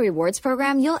 How about a rewards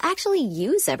program you'll actually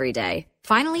use every day?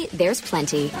 Finally, there's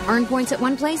Plenty. Earn points at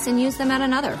one place and use them at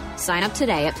another. Sign up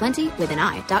today at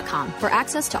PlentyWithAni.com for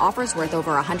access to offers worth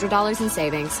over $100 in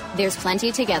savings. There's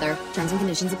Plenty together. Terms and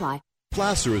conditions apply.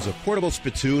 Flasser is a portable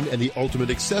spittoon and the ultimate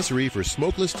accessory for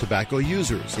smokeless tobacco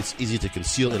users. It's easy to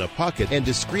conceal in a pocket and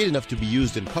discreet enough to be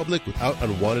used in public without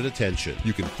unwanted attention.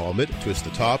 You can palm it, twist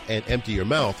the top, and empty your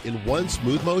mouth in one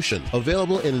smooth motion.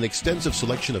 Available in an extensive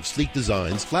selection of sleek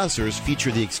designs, Flassers feature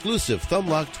the exclusive thumb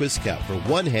lock twist cap for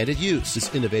one-handed use.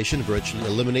 This innovation virtually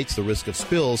eliminates the risk of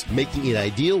spills, making it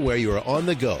ideal where you are on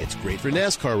the go. It's great for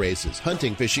NASCAR races,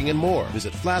 hunting, fishing, and more.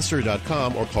 Visit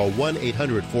Flasser.com or call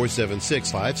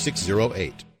 1-800-476-5608.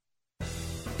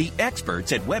 The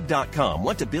experts at Web.com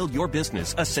want to build your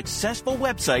business a successful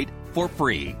website for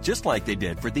free, just like they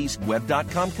did for these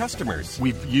Web.com customers.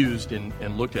 We've used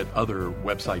and looked at other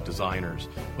website designers,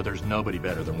 but there's nobody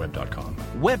better than Web.com.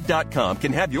 Web.com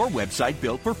can have your website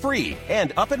built for free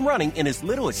and up and running in as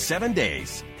little as 7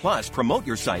 days. Plus, promote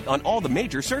your site on all the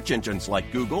major search engines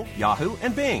like Google, Yahoo,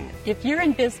 and Bing. If you're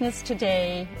in business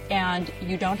today and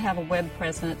you don't have a web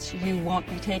presence, you won't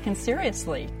be taken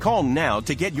seriously. Call now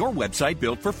to get your website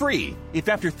built for free. If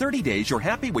after 30 days you're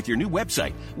happy with your new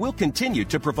website, we'll continue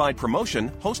to provide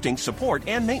promotion, hosting, support,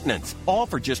 and maintenance, all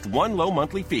for just one low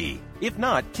monthly fee. If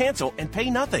not, cancel and pay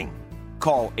nothing.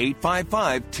 Call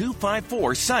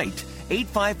 855-254-SITE,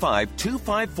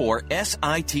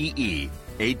 855-254-SITE.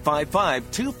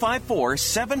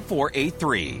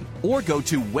 855-254-7483 or go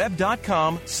to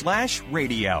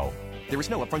web.com/radio. There is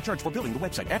no upfront charge for building the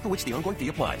website, after which the ongoing fee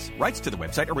applies. Rights to the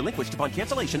website are relinquished upon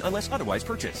cancellation unless otherwise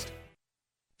purchased.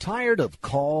 Tired of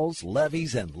calls,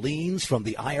 levies, and liens from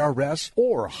the IRS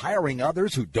or hiring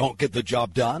others who don't get the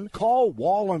job done? Call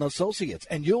Wall & Associates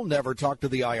and you'll never talk to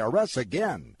the IRS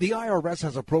again. The IRS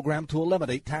has a program to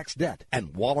eliminate tax debt,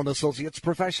 and Wall & Associates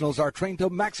professionals are trained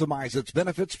to maximize its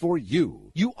benefits for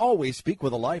you. You always speak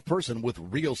with a live person with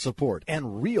real support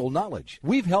and real knowledge.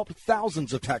 We've helped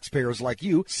thousands of taxpayers like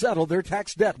you settle their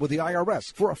tax debt with the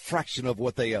IRS for a fraction of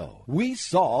what they owe. We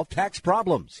solve tax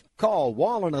problems. Call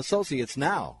Wall & Associates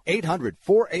now,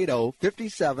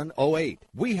 800-480-5708.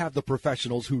 We have the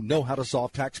professionals who know how to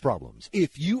solve tax problems.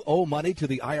 If you owe money to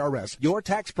the IRS, your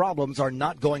tax problems are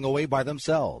not going away by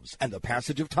themselves, and the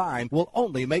passage of time will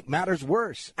only make matters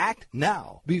worse. Act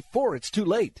now, before it's too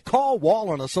late. Call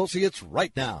Wall & Associates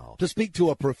right now to speak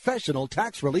to a professional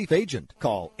tax relief agent.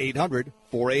 Call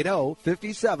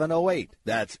 800-480-5708.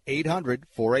 That's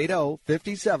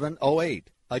 800-480-5708.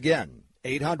 Again,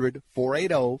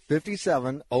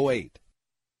 800-480-5708.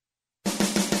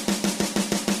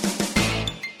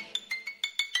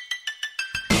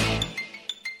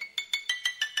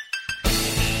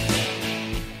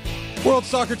 World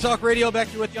Soccer Talk Radio, back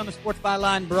here with you on the Sports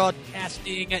Byline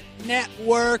Broadcasting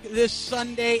Network. This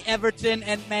Sunday, Everton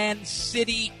and Man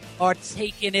City are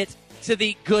taking it to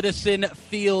the Goodison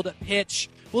Field pitch.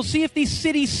 We'll see if the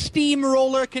City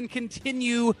steamroller can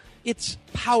continue its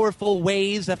powerful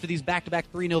ways after these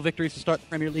back-to-back 3-0 victories to start the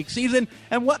Premier League season.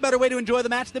 And what better way to enjoy the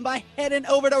match than by heading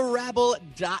over to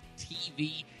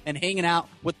Rabble.tv and hanging out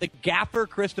with the gaffer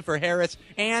Christopher Harris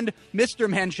and Mr.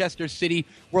 Manchester City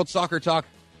World Soccer Talk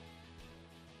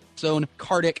zone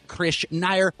Kartik Krish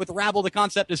Nair. With Rabble, the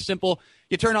concept is simple.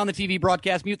 You turn on the TV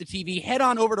broadcast, mute the TV, head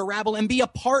on over to Rabble and be a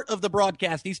part of the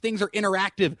broadcast. These things are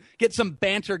interactive. Get some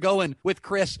banter going with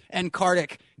Chris and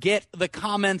Kartik. Get the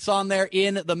comments on there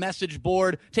in the message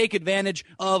board. Take advantage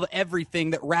of everything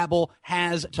that Rabble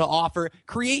has to offer.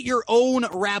 Create your own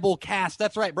Rabble cast.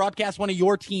 That's right. Broadcast one of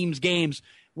your team's games.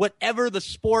 Whatever the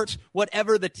sport,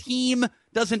 whatever the team,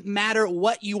 doesn't matter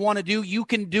what you want to do, you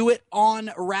can do it on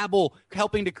Rabble,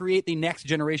 helping to create the next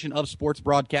generation of sports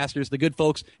broadcasters, the good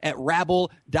folks at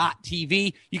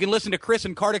Rabble.tv. You can listen to Chris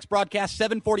and Kartik's broadcast,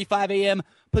 7:45 a.m.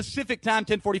 Pacific time,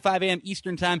 10:45 a.m.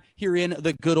 Eastern time, here in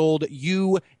the good old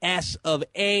U.S. of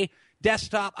A.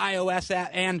 Desktop, iOS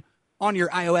app, and on your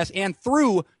iOS and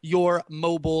through your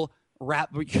mobile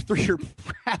through your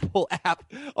Rabble app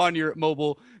on your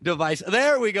mobile device.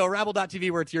 There we go. Rabble.tv,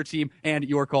 where it's your team and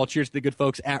your call. Cheers to the good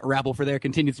folks at Rabble for their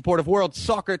continued support of World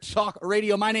Soccer Talk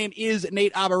Radio. My name is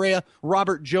Nate Abaurrea.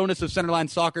 Robert Jonas of Centerline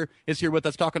Soccer is here with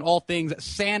us, talking all things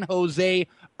San Jose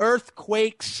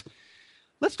Earthquakes.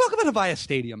 Let's talk about Avaya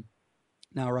Stadium.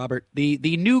 Now, Robert,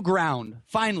 the new ground.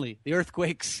 Finally, the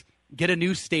Earthquakes get a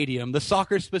new stadium. The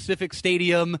soccer-specific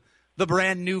stadium, the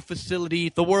brand-new facility,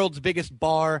 the world's biggest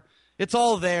bar. It's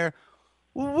all there.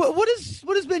 What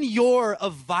has been your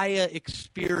Avaya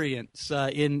experience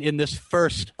in this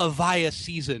first Avaya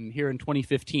season here in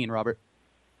 2015, Robert?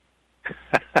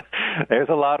 There's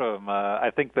a lot of them.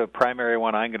 I think the primary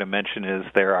one I'm going to mention is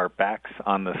there are backs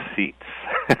on the seats.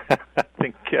 I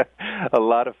think a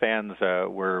lot of fans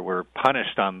were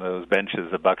punished on those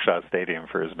benches at Buckshot Stadium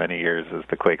for as many years as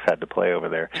the Quakes had to play over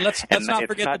there. And let's not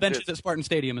forget the benches at Spartan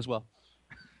Stadium as well.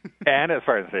 And as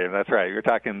far as saying, that's right. You're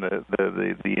talking the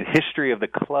history of the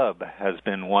club has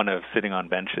been one of sitting on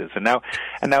benches, and now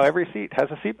every seat has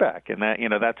a seat back, and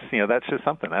that's just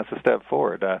something. That's a step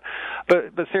forward.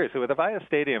 But seriously, with Avaya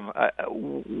Stadium,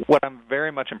 what I'm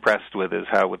very much impressed with is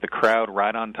how, with the crowd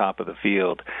right on top of the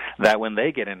field, that when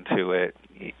they get into it,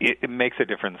 it makes a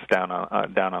difference down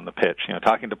on the pitch.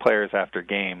 Talking to players after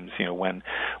games, when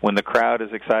the crowd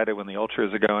is excited, when the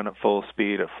ultras are going at full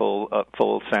speed, at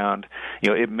full sound,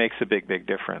 it makes a big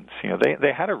difference.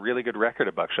 They had a really good record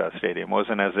at Buckshot Stadium. It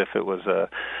wasn't as if it was a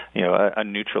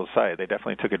neutral site. They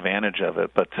definitely took advantage of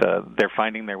it, but they're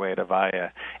finding their way at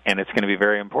Avaya, and it's going to be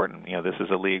very important. This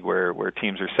is a league where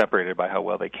teams are separated by how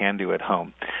well they can do at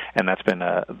home, and that's been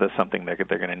something they're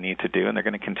going to need to do, and they're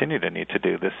going to continue to need to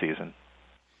do this season.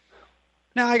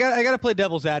 Now, I got to play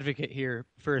devil's advocate here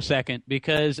for a second,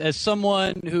 because as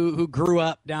someone who grew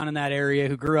up down in that area,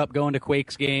 who grew up going to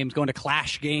Quakes games, going to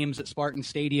Clash games at Spartan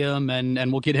Stadium,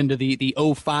 and we'll get into the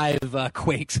 05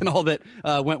 Quakes and all that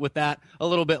went with that a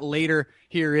little bit later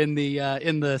here in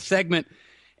the segment.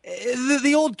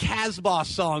 The old Casbah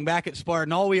song back at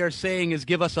Spartan, all we are saying is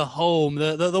give us a home.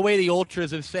 The way the Ultras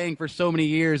have sang for so many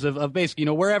years of basically,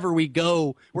 wherever we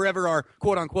go, wherever our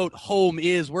quote-unquote home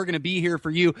is, we're going to be here for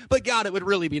you. But, God, it would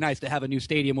really be nice to have a new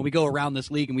stadium when we go around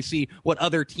this league and we see what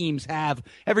other teams have.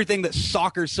 Everything that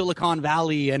Soccer Silicon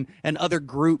Valley and other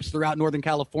groups throughout Northern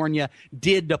California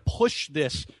did to push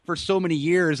this for so many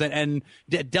years and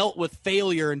dealt with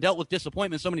failure and dealt with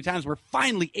disappointment so many times. We're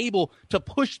finally able to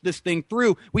push this thing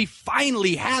through. We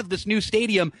finally have this new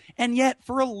stadium, and yet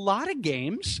for a lot of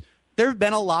games, there have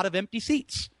been a lot of empty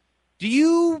seats. Do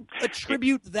you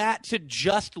attribute that to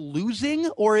just losing,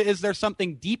 or is there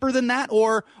something deeper than that,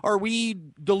 or are we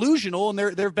delusional and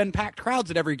there have been packed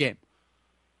crowds at every game?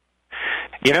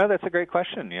 That's a great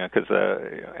question, because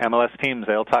MLS teams,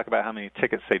 they'll talk about how many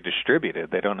tickets they distributed.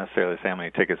 They don't necessarily say how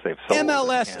many tickets they've sold.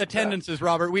 MLS attendances,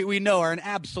 Robert, we know are an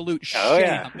absolute sham. Oh,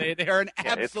 yeah. They are an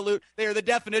absolute, they are the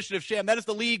definition of sham. That is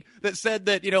the league that said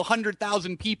that,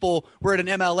 100,000 people were at an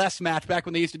MLS match back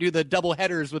when they used to do the double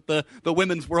headers with the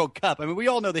Women's World Cup. I mean, we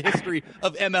all know the history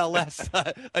of MLS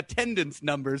attendance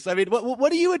numbers. I mean,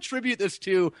 what do you attribute this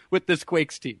to with this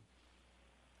Quakes team?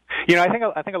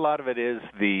 I think a lot of it is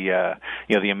the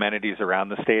amenities around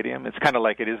the stadium. It's kind of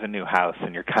like it is a new house,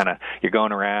 and you're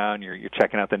going around, you're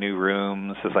checking out the new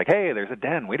rooms. It's like, hey, there's a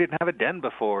den. We didn't have a den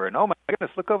before, and oh my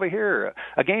goodness, look over here,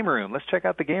 a game room. Let's check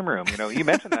out the game room. You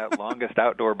mentioned that longest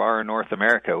outdoor bar in North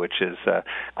America, which is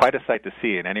quite a sight to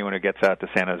see. And anyone who gets out to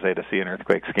San Jose to see an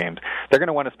Earthquakes games, they're going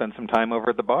to want to spend some time over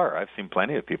at the bar. I've seen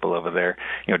plenty of people over there,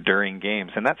 during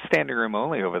games, and that's standing room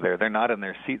only over there. They're not in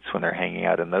their seats when they're hanging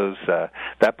out in those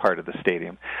that part of the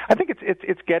stadium. I think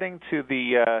it's getting to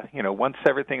the once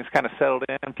everything's kind of settled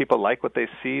in, people like what they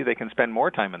see, they can spend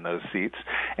more time in those seats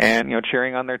and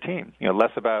cheering on their team.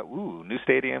 Less about new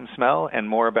stadium smell and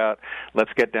more about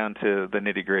let's get down to the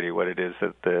nitty-gritty, what it is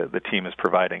that the team is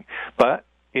providing. But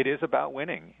it is about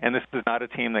winning, and this is not a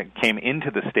team that came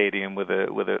into the stadium with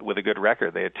a good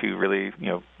record. They had two really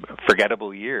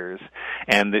forgettable years,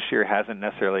 and this year hasn't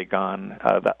necessarily gone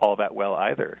all that well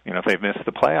either. If they've missed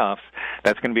the playoffs,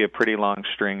 that's going to be a pretty long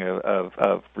string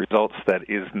of results that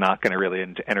is not going to really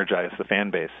energize the fan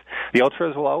base. The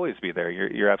Ultras will always be there.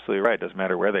 You're absolutely right. It doesn't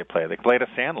matter where they play. They play at a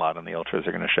Sandlot, and the Ultras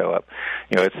are going to show up.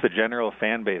 It's the general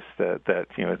fan base that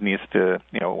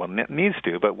needs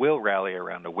to, but will rally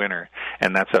around a winner,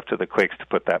 and that's up to the Quakes to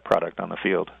put that product on the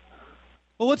field.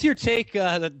 Well, what's your take,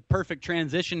 the perfect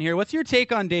transition here, what's your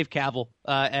take on Dave Kaval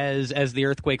as the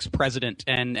Earthquakes president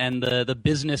and the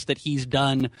business that he's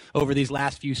done over these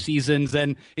last few seasons?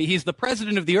 And he's the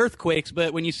president of the Earthquakes,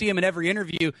 but when you see him in every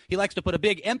interview, he likes to put a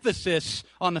big emphasis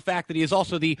on the fact that he is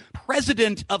also the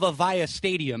president of Avaya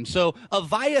Stadium. So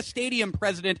Avaya Stadium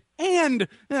president and,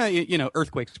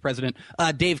 Earthquakes president,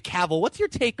 Dave Kaval. What's your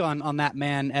take on that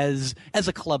man as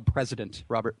a club president,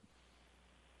 Robert?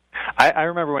 I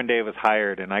remember when Dave was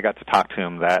hired, and I got to talk to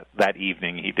him that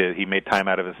evening. He made time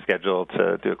out of his schedule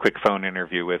to do a quick phone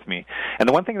interview with me. And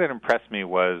the one thing that impressed me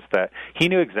was that he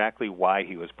knew exactly why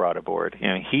he was brought aboard.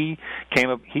 He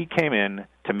came in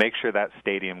to make sure that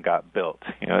stadium got built.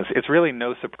 It's really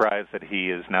no surprise that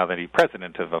he is now the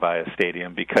president of Avaya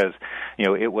Stadium, because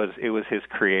it was his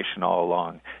creation all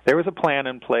along. There was a plan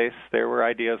in place, there were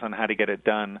ideas on how to get it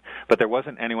done, but there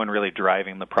wasn't anyone really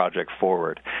driving the project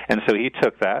forward. And so he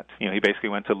took that. He basically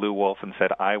went to Lou Wolf and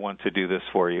said, "I want to do this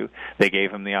for you." They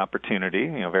gave him the opportunity.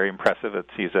 Very impressive.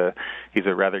 He's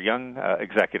a rather young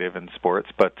executive in sports,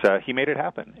 but he made it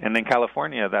happen. And in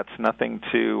California, that's nothing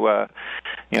to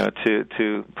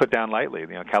put down lightly.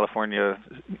 California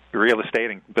real estate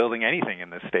and building anything in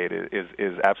this state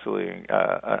is absolutely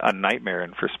a nightmare,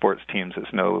 and for sports teams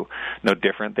it's no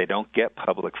different. They don't get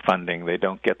public funding. They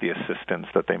don't get the assistance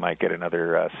that they might get in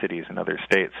other cities and other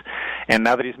states. And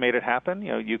now that he's made it happen,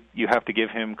 you have to give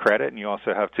him credit, and you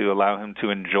also have to allow him to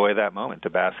enjoy that moment, to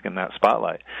bask in that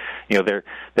spotlight.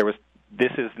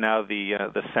 This is now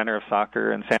the center of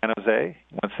soccer in San Jose.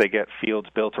 Once they get fields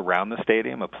built around the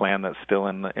stadium, a plan that's still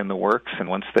in the works, and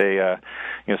once they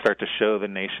start to show the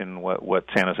nation what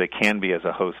San Jose can be as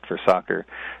a host for soccer,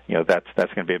 that's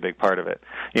going to be a big part of it.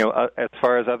 As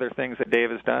far as other things that Dave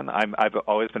has done, I've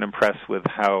always been impressed with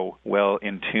how well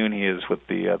in tune he is with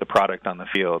the product on the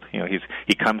field.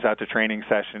 He comes out to training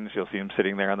sessions. You'll see him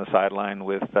sitting there on the sideline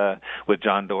with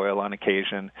John Doyle on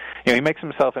occasion. He makes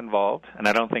himself involved, and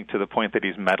I don't think to the point that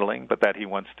he's meddling, but that he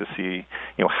wants to see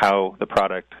how the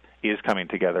product is coming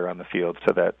together on the field,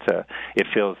 so that it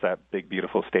fills that big,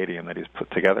 beautiful stadium that he's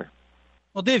put together.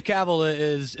 Well, Dave Kaval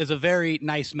is a very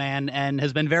nice man and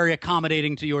has been very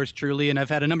accommodating to yours truly. And I've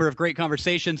had a number of great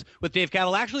conversations with Dave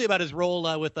Kaval, actually about his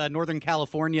role with Northern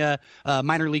California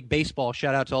minor league baseball.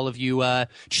 Shout out to all of you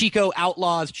Chico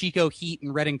Outlaws, Chico Heat,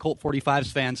 and Reading Colt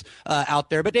 45s fans out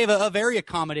there. But Dave, a very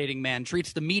accommodating man,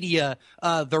 treats the media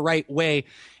the right way.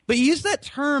 But you use that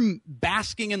term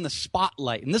basking in the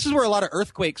spotlight. And this is where a lot of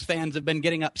Earthquakes fans have been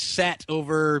getting upset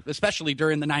over, especially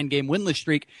during the 9-game winless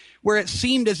streak, where it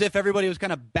seemed as if everybody was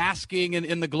kind of basking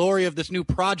in the glory of this new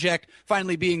project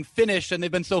finally being finished. And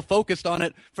they've been so focused on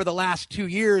it for the last 2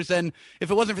 years. And if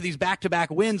it wasn't for these back-to-back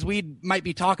wins, we might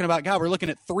be talking about, God, we're looking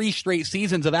at 3 straight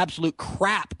seasons of absolute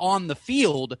crap on the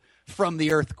field from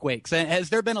the Earthquakes. And has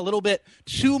there been a little bit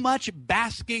too much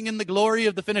basking in the glory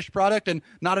of the finished product and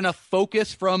not enough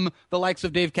focus from the likes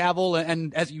of Dave Kaval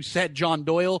and, as you said, John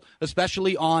Doyle,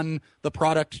 especially on the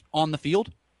product on the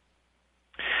field?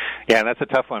 Yeah, that's a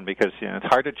tough one because it's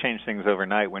hard to change things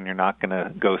overnight when you're not going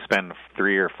to go spend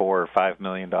 $3 or $4 or $5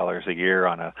 million a year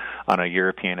on a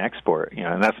European export.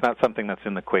 And that's not something that's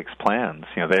in the Quakes' plans.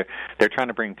 They're trying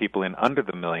to bring people in under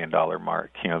the $1 million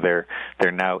mark.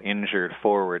 They're now injured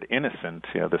forward Innocent,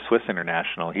 the Swiss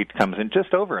international. He comes in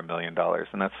just over $1 million,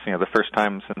 and that's the first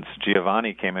time since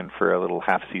Giovanni came in for a little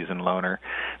half-season loaner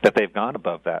that they've gone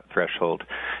above that threshold.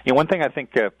 One thing I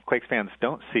think Quakes fans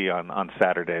don't see on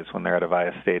Saturdays when they're at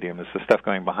Avaya Stadium is the stuff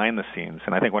going behind the scenes.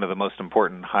 And I think one of the most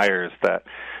important hires that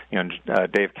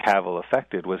Dave Kaval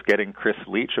effected was getting Chris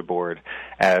Leach aboard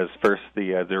as first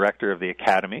the director of the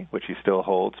academy, which he still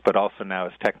holds, but also now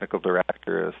as technical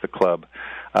director as the club,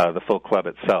 the full club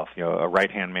itself. A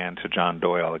right-hand man to John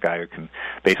Doyle, a guy who can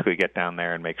basically get down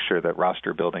there and make sure that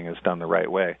roster building is done the right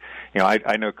way.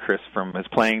 I know Chris from his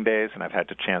playing days, and I've had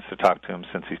the chance to talk to him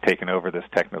since he's taken over this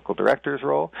technical director's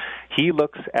role. He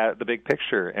looks at the big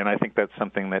picture, and I think that's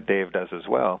something that Dave does as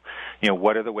well.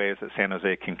 What are the ways that San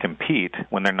Jose can compete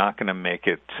when they're not going to make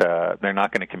it, they're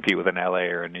not going to compete with an LA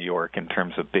or a New York in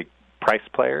terms of big price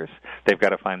players? They've got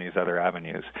to find these other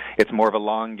avenues. It's more of a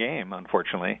long game,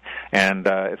 unfortunately, and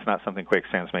it's not something Quakes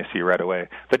fans may see right away.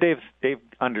 But Dave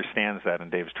understands that,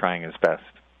 and Dave's trying his best.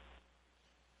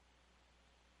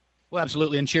 Well,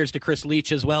 absolutely, and cheers to Chris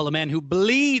Leach as well, a man who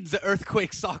bleeds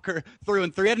Earthquake soccer through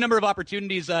and through. He had a number of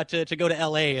opportunities to go to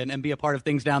L.A. and be a part of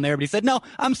things down there, but he said, no,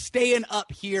 I'm staying up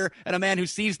here, and a man who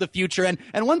sees the future.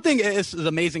 And one thing, this is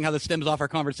amazing how this stems off our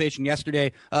conversation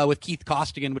yesterday with Keith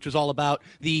Costigan, which was all about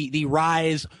the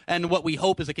rise and what we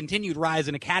hope is a continued rise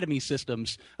in academy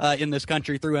systems in this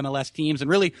country through MLS teams.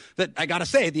 And really, that I got to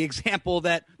say, the example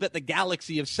that the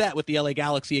Galaxy have set with the L.A.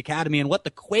 Galaxy Academy and what the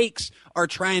Quakes are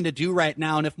trying to do right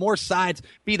now. And if more sides,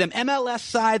 be them MLS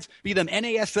sides, be them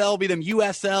NASL, be them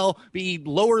USL, be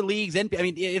lower leagues.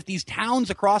 If these towns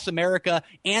across America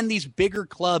and these bigger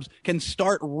clubs can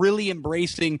start really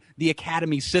embracing the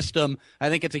academy system, I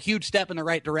think it's a huge step in the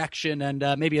right direction and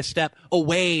maybe a step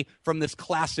away from this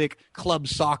classic club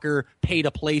soccer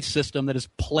pay-to-play system that has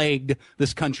plagued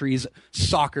this country's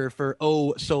soccer for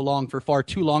so long, for far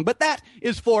too long. But that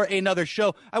is for another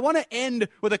show. I want to end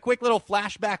with a quick little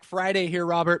flashback Friday here,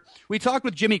 Robert. We talked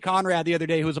with Jimmy Conrad the other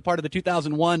day, who was a part of the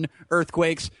 2001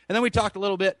 Earthquakes, and then we talked a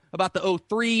little bit about the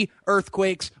 2003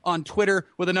 Earthquakes on Twitter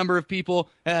with a number of people.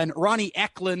 And Ronnie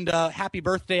Eklund, happy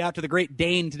birthday out to the great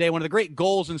Dane today. One of the great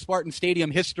goals in Spartan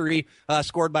Stadium history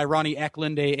scored by Ronnie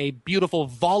Eklund, a beautiful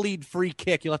volleyed free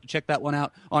kick. You'll have to check that one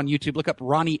out on YouTube. Look up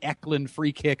Ronnie Eklund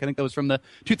free kick. I think that was from the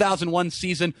 2001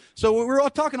 season. So we're all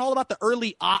talking all about the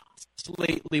early aughts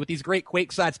lately with these great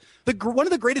Quake sides. One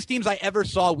of the greatest teams I ever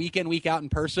saw week in, week out in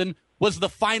person was the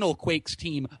final Quakes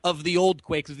team of the old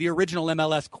Quakes, the original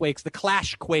MLS Quakes, the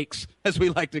Clash Quakes, as we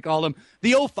like to call them,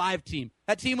 the 05 team.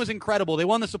 That team was incredible. They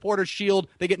won the Supporters' Shield.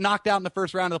 They get knocked out in the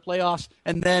first round of the playoffs,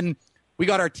 and then we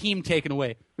got our team taken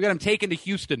away. We got them taken to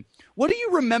Houston. What do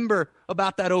you remember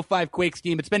about that 05 Quakes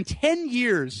team? It's been 10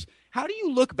 years. How do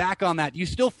you look back on that? Do you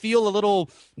still feel a little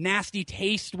nasty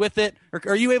taste with it? Or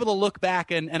are you able to look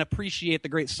back and appreciate the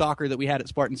great soccer that we had at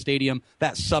Spartan Stadium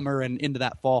that summer and into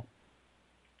that fall?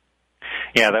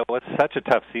 Yeah, that was such a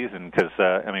tough season because,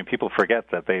 people forget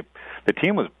that the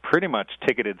team was pretty much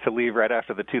ticketed to leave right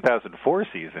after the 2004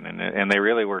 season, and they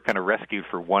really were kind of rescued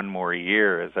for one more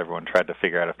year as everyone tried to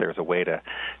figure out if there was a way to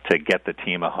get the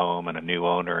team a home and a new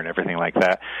owner and everything like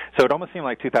that. So it almost seemed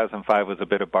like 2005 was a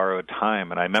bit of borrowed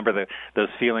time, and I remember those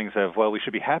feelings of, well, we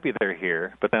should be happy they're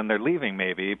here, but then they're leaving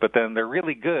maybe, but then they're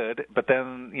really good, but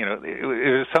then, it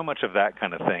was so much of that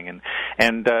kind of thing.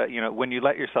 And when you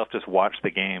let yourself just watch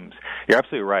the games, you're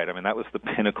absolutely right. I mean, that was the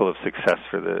pinnacle of success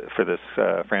for this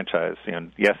franchise.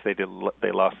 Yes,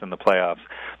 they lost in the playoffs,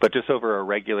 but just over a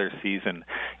regular season,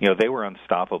 they were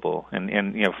unstoppable. And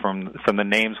from the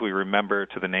names we remember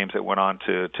to the names that went on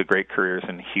to great careers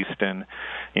in Houston,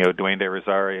 Dwayne De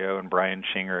Rosario and Brian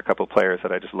Shinger, a couple of players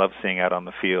that I just love seeing out on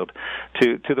the field,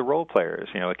 to the role players.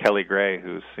 Kelly Gray,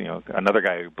 who's another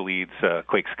guy who bleeds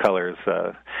Quakes colors.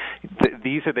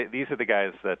 These are the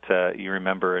guys that you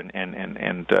remember,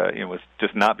 and was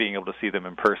just not being able to see them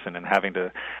in person and having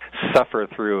to suffer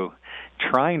through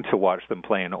trying to watch them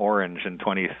play in Orange in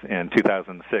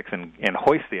 2006 and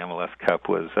hoist the MLS Cup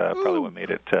was probably what made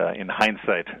it, in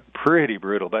hindsight, pretty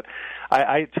brutal. But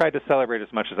I tried to celebrate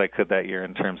as much as I could that year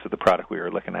in terms of the product we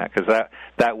were looking at, because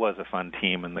that was a fun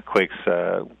team, and the Quakes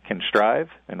can strive,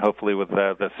 and hopefully with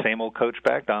the same old coach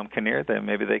back, Dom Kinnear, then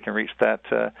maybe they can reach that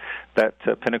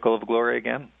pinnacle of glory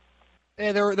again.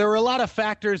 Yeah, there were a lot of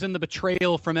factors in the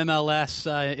betrayal from MLS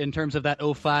in terms of that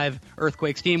 2005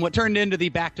 Earthquakes team, what turned into the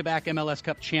back-to-back MLS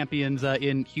Cup champions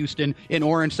in Houston, in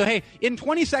Orange. So, hey, in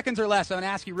 20 seconds or less, I'm going to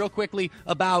ask you real quickly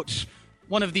about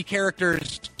one of the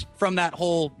characters from that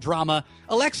whole drama.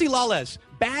 Alexi Lalas,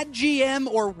 bad GM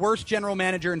or worst general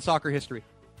manager in soccer history?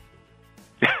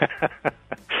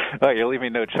 Well, you leave me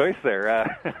no choice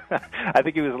there. I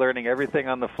think he was learning everything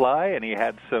on the fly, and he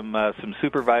had some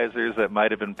supervisors that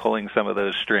might have been pulling some of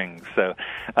those strings. So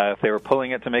if they were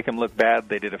pulling it to make him look bad,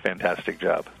 they did a fantastic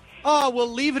job. Oh, we'll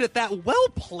leave it at that. Well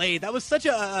played. That was such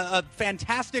a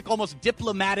fantastic, almost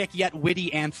diplomatic yet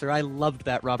witty answer. I loved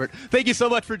that, Robert. Thank you so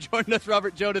much for joining us,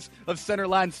 Robert Jonas of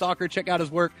Centerline Soccer. Check out his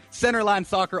work, Centerline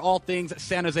Soccer, all things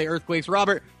San Jose Earthquakes.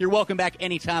 Robert, you're welcome back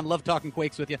anytime. Love talking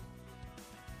Quakes with you.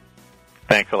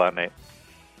 Thanks a lot, Nate.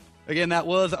 Again, that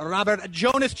was Robert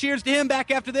Jonas. Cheers to him.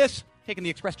 Back after this, taking the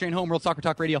express train home, World Soccer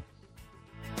Talk Radio.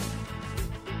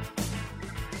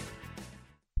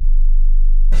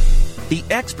 The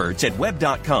experts at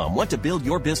Web.com want to build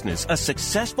your business a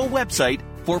successful website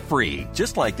for free,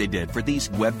 just like they did for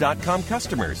these Web.com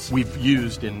customers. We've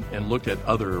used and looked at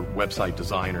other website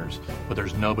designers, but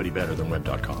there's nobody better than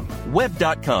Web.com.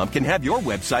 Web.com can have your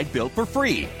website built for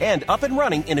free and up and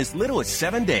running in as little as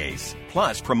 7 days.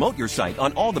 Plus, promote your site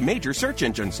on all the major search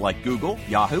engines like Google,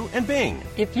 Yahoo, and Bing.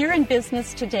 If you're in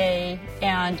business today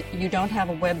and you don't have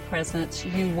a web presence,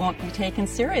 you won't be taken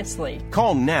seriously.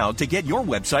 Call now to get your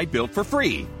website built for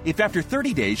free. If after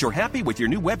 30 days you're happy with your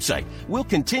new website, we'll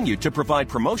continue to provide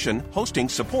promotion, hosting,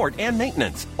 support, and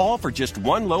maintenance, all for just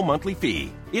one low monthly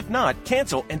fee. If not,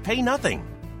 cancel and pay nothing.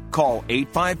 Call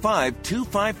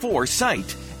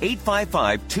 855-254-SITE,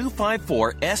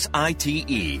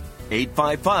 855-254-SITE.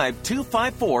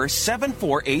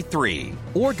 855-254-7483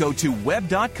 or go to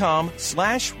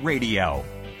web.com/radio.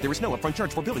 There is no upfront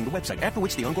charge for building the website, after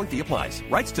which the ongoing fee applies.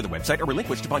 Rights to the website are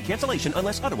relinquished upon cancellation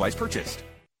unless otherwise purchased.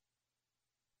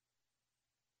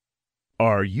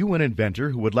 Are you an inventor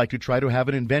who would like to try to have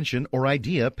an invention or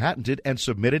idea patented and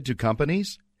submitted to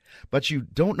companies, but you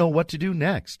don't know what to do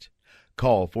next?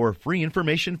 Call for free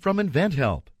information from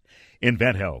InventHelp.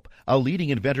 InventHelp, a leading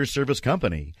inventor service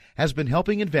company, has been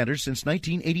helping inventors since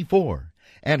 1984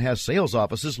 and has sales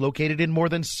offices located in more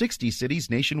than 60 cities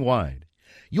nationwide.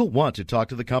 You'll want to talk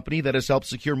to the company that has helped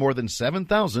secure more than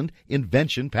 7,000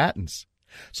 invention patents.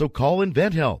 So call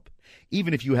InventHelp.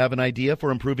 Even if you have an idea for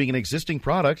improving an existing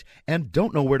product and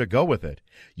don't know where to go with it,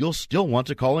 you'll still want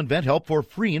to call InventHelp for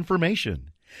free information.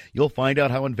 You'll find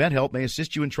out how InventHelp may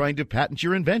assist you in trying to patent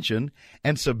your invention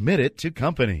and submit it to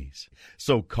companies.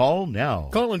 So call now.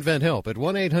 Call InventHelp at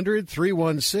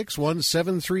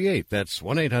 1-800-316-1738. That's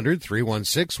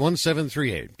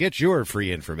 1-800-316-1738. Get your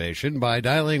free information by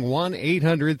dialing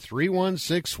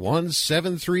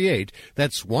 1-800-316-1738.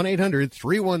 That's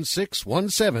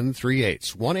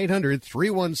 1-800-316-1738.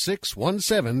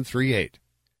 1-800-316-1738.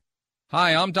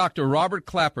 Hi, I'm Dr. Robert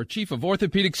Clapper, Chief of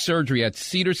Orthopedic Surgery at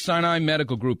Cedars-Sinai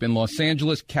Medical Group in Los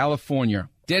Angeles, California.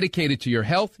 Dedicated to your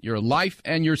health, your life,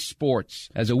 and your sports.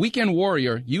 As a weekend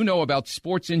warrior, you know about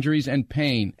sports injuries and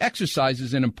pain. Exercise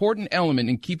is an important element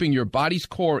in keeping your body's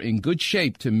core in good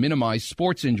shape to minimize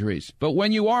sports injuries. But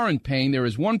when you are in pain, there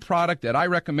is one product that I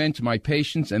recommend to my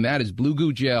patients, and that is Blue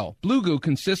Goo Gel. Blue Goo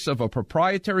consists of a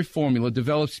proprietary formula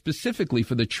developed specifically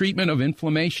for the treatment of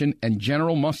inflammation and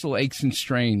general muscle aches and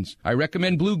strains. I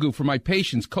recommend Blue Goo for my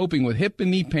patients coping with hip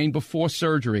and knee pain before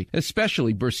surgery,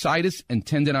 especially bursitis and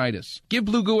tendinitis. Give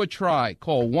Blue Goo a try.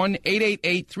 Call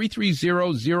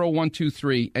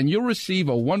 1-888-330-0123 and you'll receive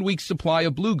a 1-week supply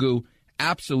of Blue Goo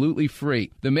absolutely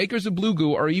free. The makers of Blue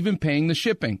Goo are even paying the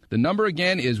shipping. The number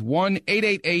again is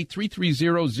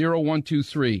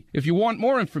 1-888-330-0123. If you want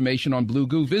more information on Blue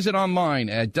Goo, visit online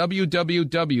at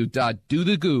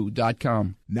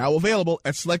www.dothegoo.com. Now available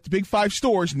at select Big 5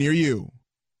 stores near you.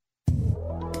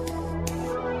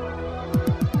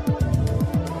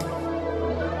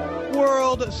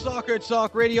 World Soccer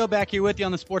Talk Radio, back here with you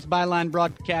on the Sports Byline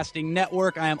Broadcasting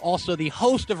Network. I am also the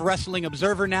host of Wrestling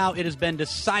Observer now. It has been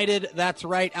decided, that's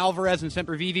right, Alvarez and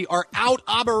Sempervive are out.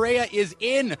 Abarea is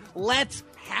in. Let's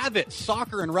have it.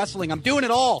 Soccer and wrestling, I'm doing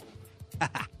it all.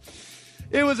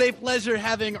 It was a pleasure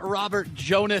having Robert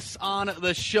Jonas on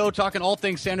the show, talking all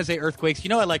things San Jose Earthquakes. You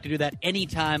know I like to do that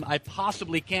anytime I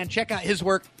possibly can. Check out his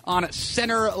work on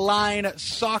Center Line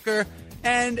Soccer.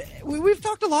 And we've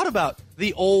talked a lot about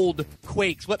the old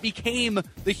Quakes, what became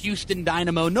the Houston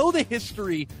Dynamo. Know the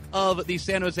history of the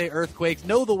San Jose Earthquakes.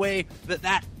 Know the way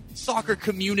that soccer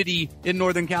community in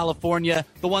Northern California,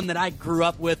 the one that I grew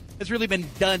up with, has really been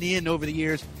done in over the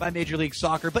years by Major League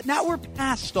Soccer. But now we're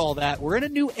past all that. We're in a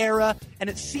new era, and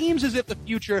it seems as if the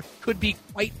future could be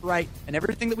quite bright. And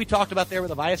everything that we talked about there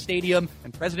with Avaya Stadium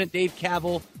and President Dave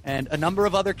Cavill and a number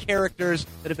of other characters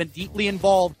that have been deeply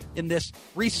involved in this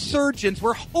resurgence.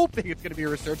 We're hoping it's going to be a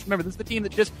resurgence. Remember, this is the team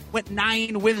that just went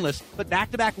 9 winless, but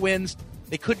back-to-back wins.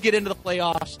 They could get into the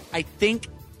playoffs. I think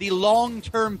the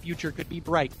long-term future could be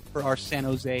bright for our San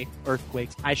Jose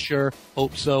Earthquakes. I sure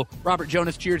hope so. Robert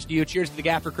Jonas, cheers to you. Cheers to the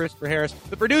gaffer, Christopher Harris.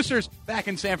 The producers back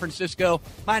in San Francisco.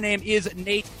 My name is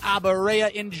Nate Abarea.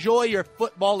 Enjoy your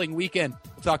footballing weekend.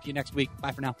 We'll talk to you next week.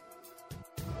 Bye for now.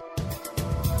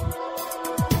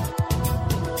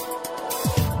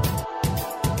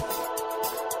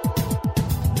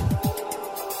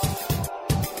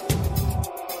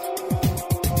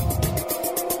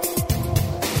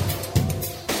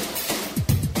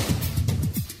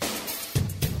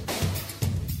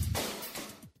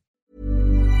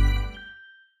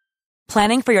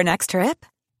 Planning for your next trip?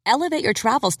 Elevate your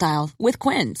travel style with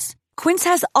Quince. Quince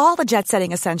has all the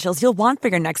jet-setting essentials you'll want for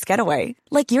your next getaway,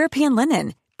 like European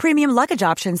linen, premium luggage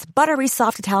options, buttery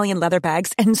soft Italian leather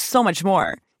bags, and so much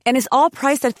more. And is all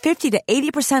priced at 50 to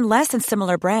 80% less than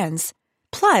similar brands.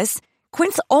 Plus,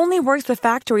 Quince only works with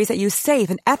factories that use safe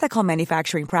and ethical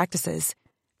manufacturing practices.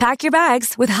 Pack your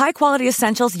bags with high-quality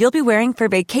essentials you'll be wearing for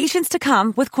vacations to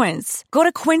come with Quince. Go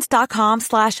to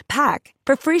quince.com/pack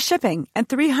for free shipping and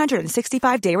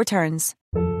 365-day returns.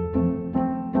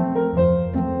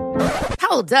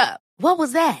 Hold up. What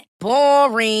was that?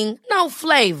 Boring. No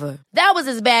flavor. That was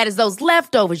as bad as those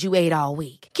leftovers you ate all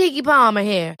week. Keke Palmer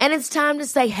here, and it's time to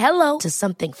say hello to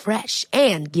something fresh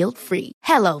and guilt-free.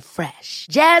 Hello Fresh.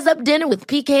 Jazz up dinner with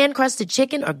pecan-crusted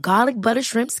chicken or garlic butter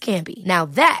shrimp scampi. Now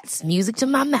that's music to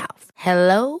my mouth.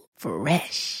 Hello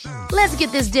Fresh. Let's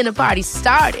get this dinner party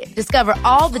started. Discover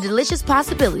all the delicious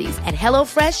possibilities at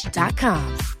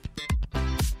HelloFresh.com.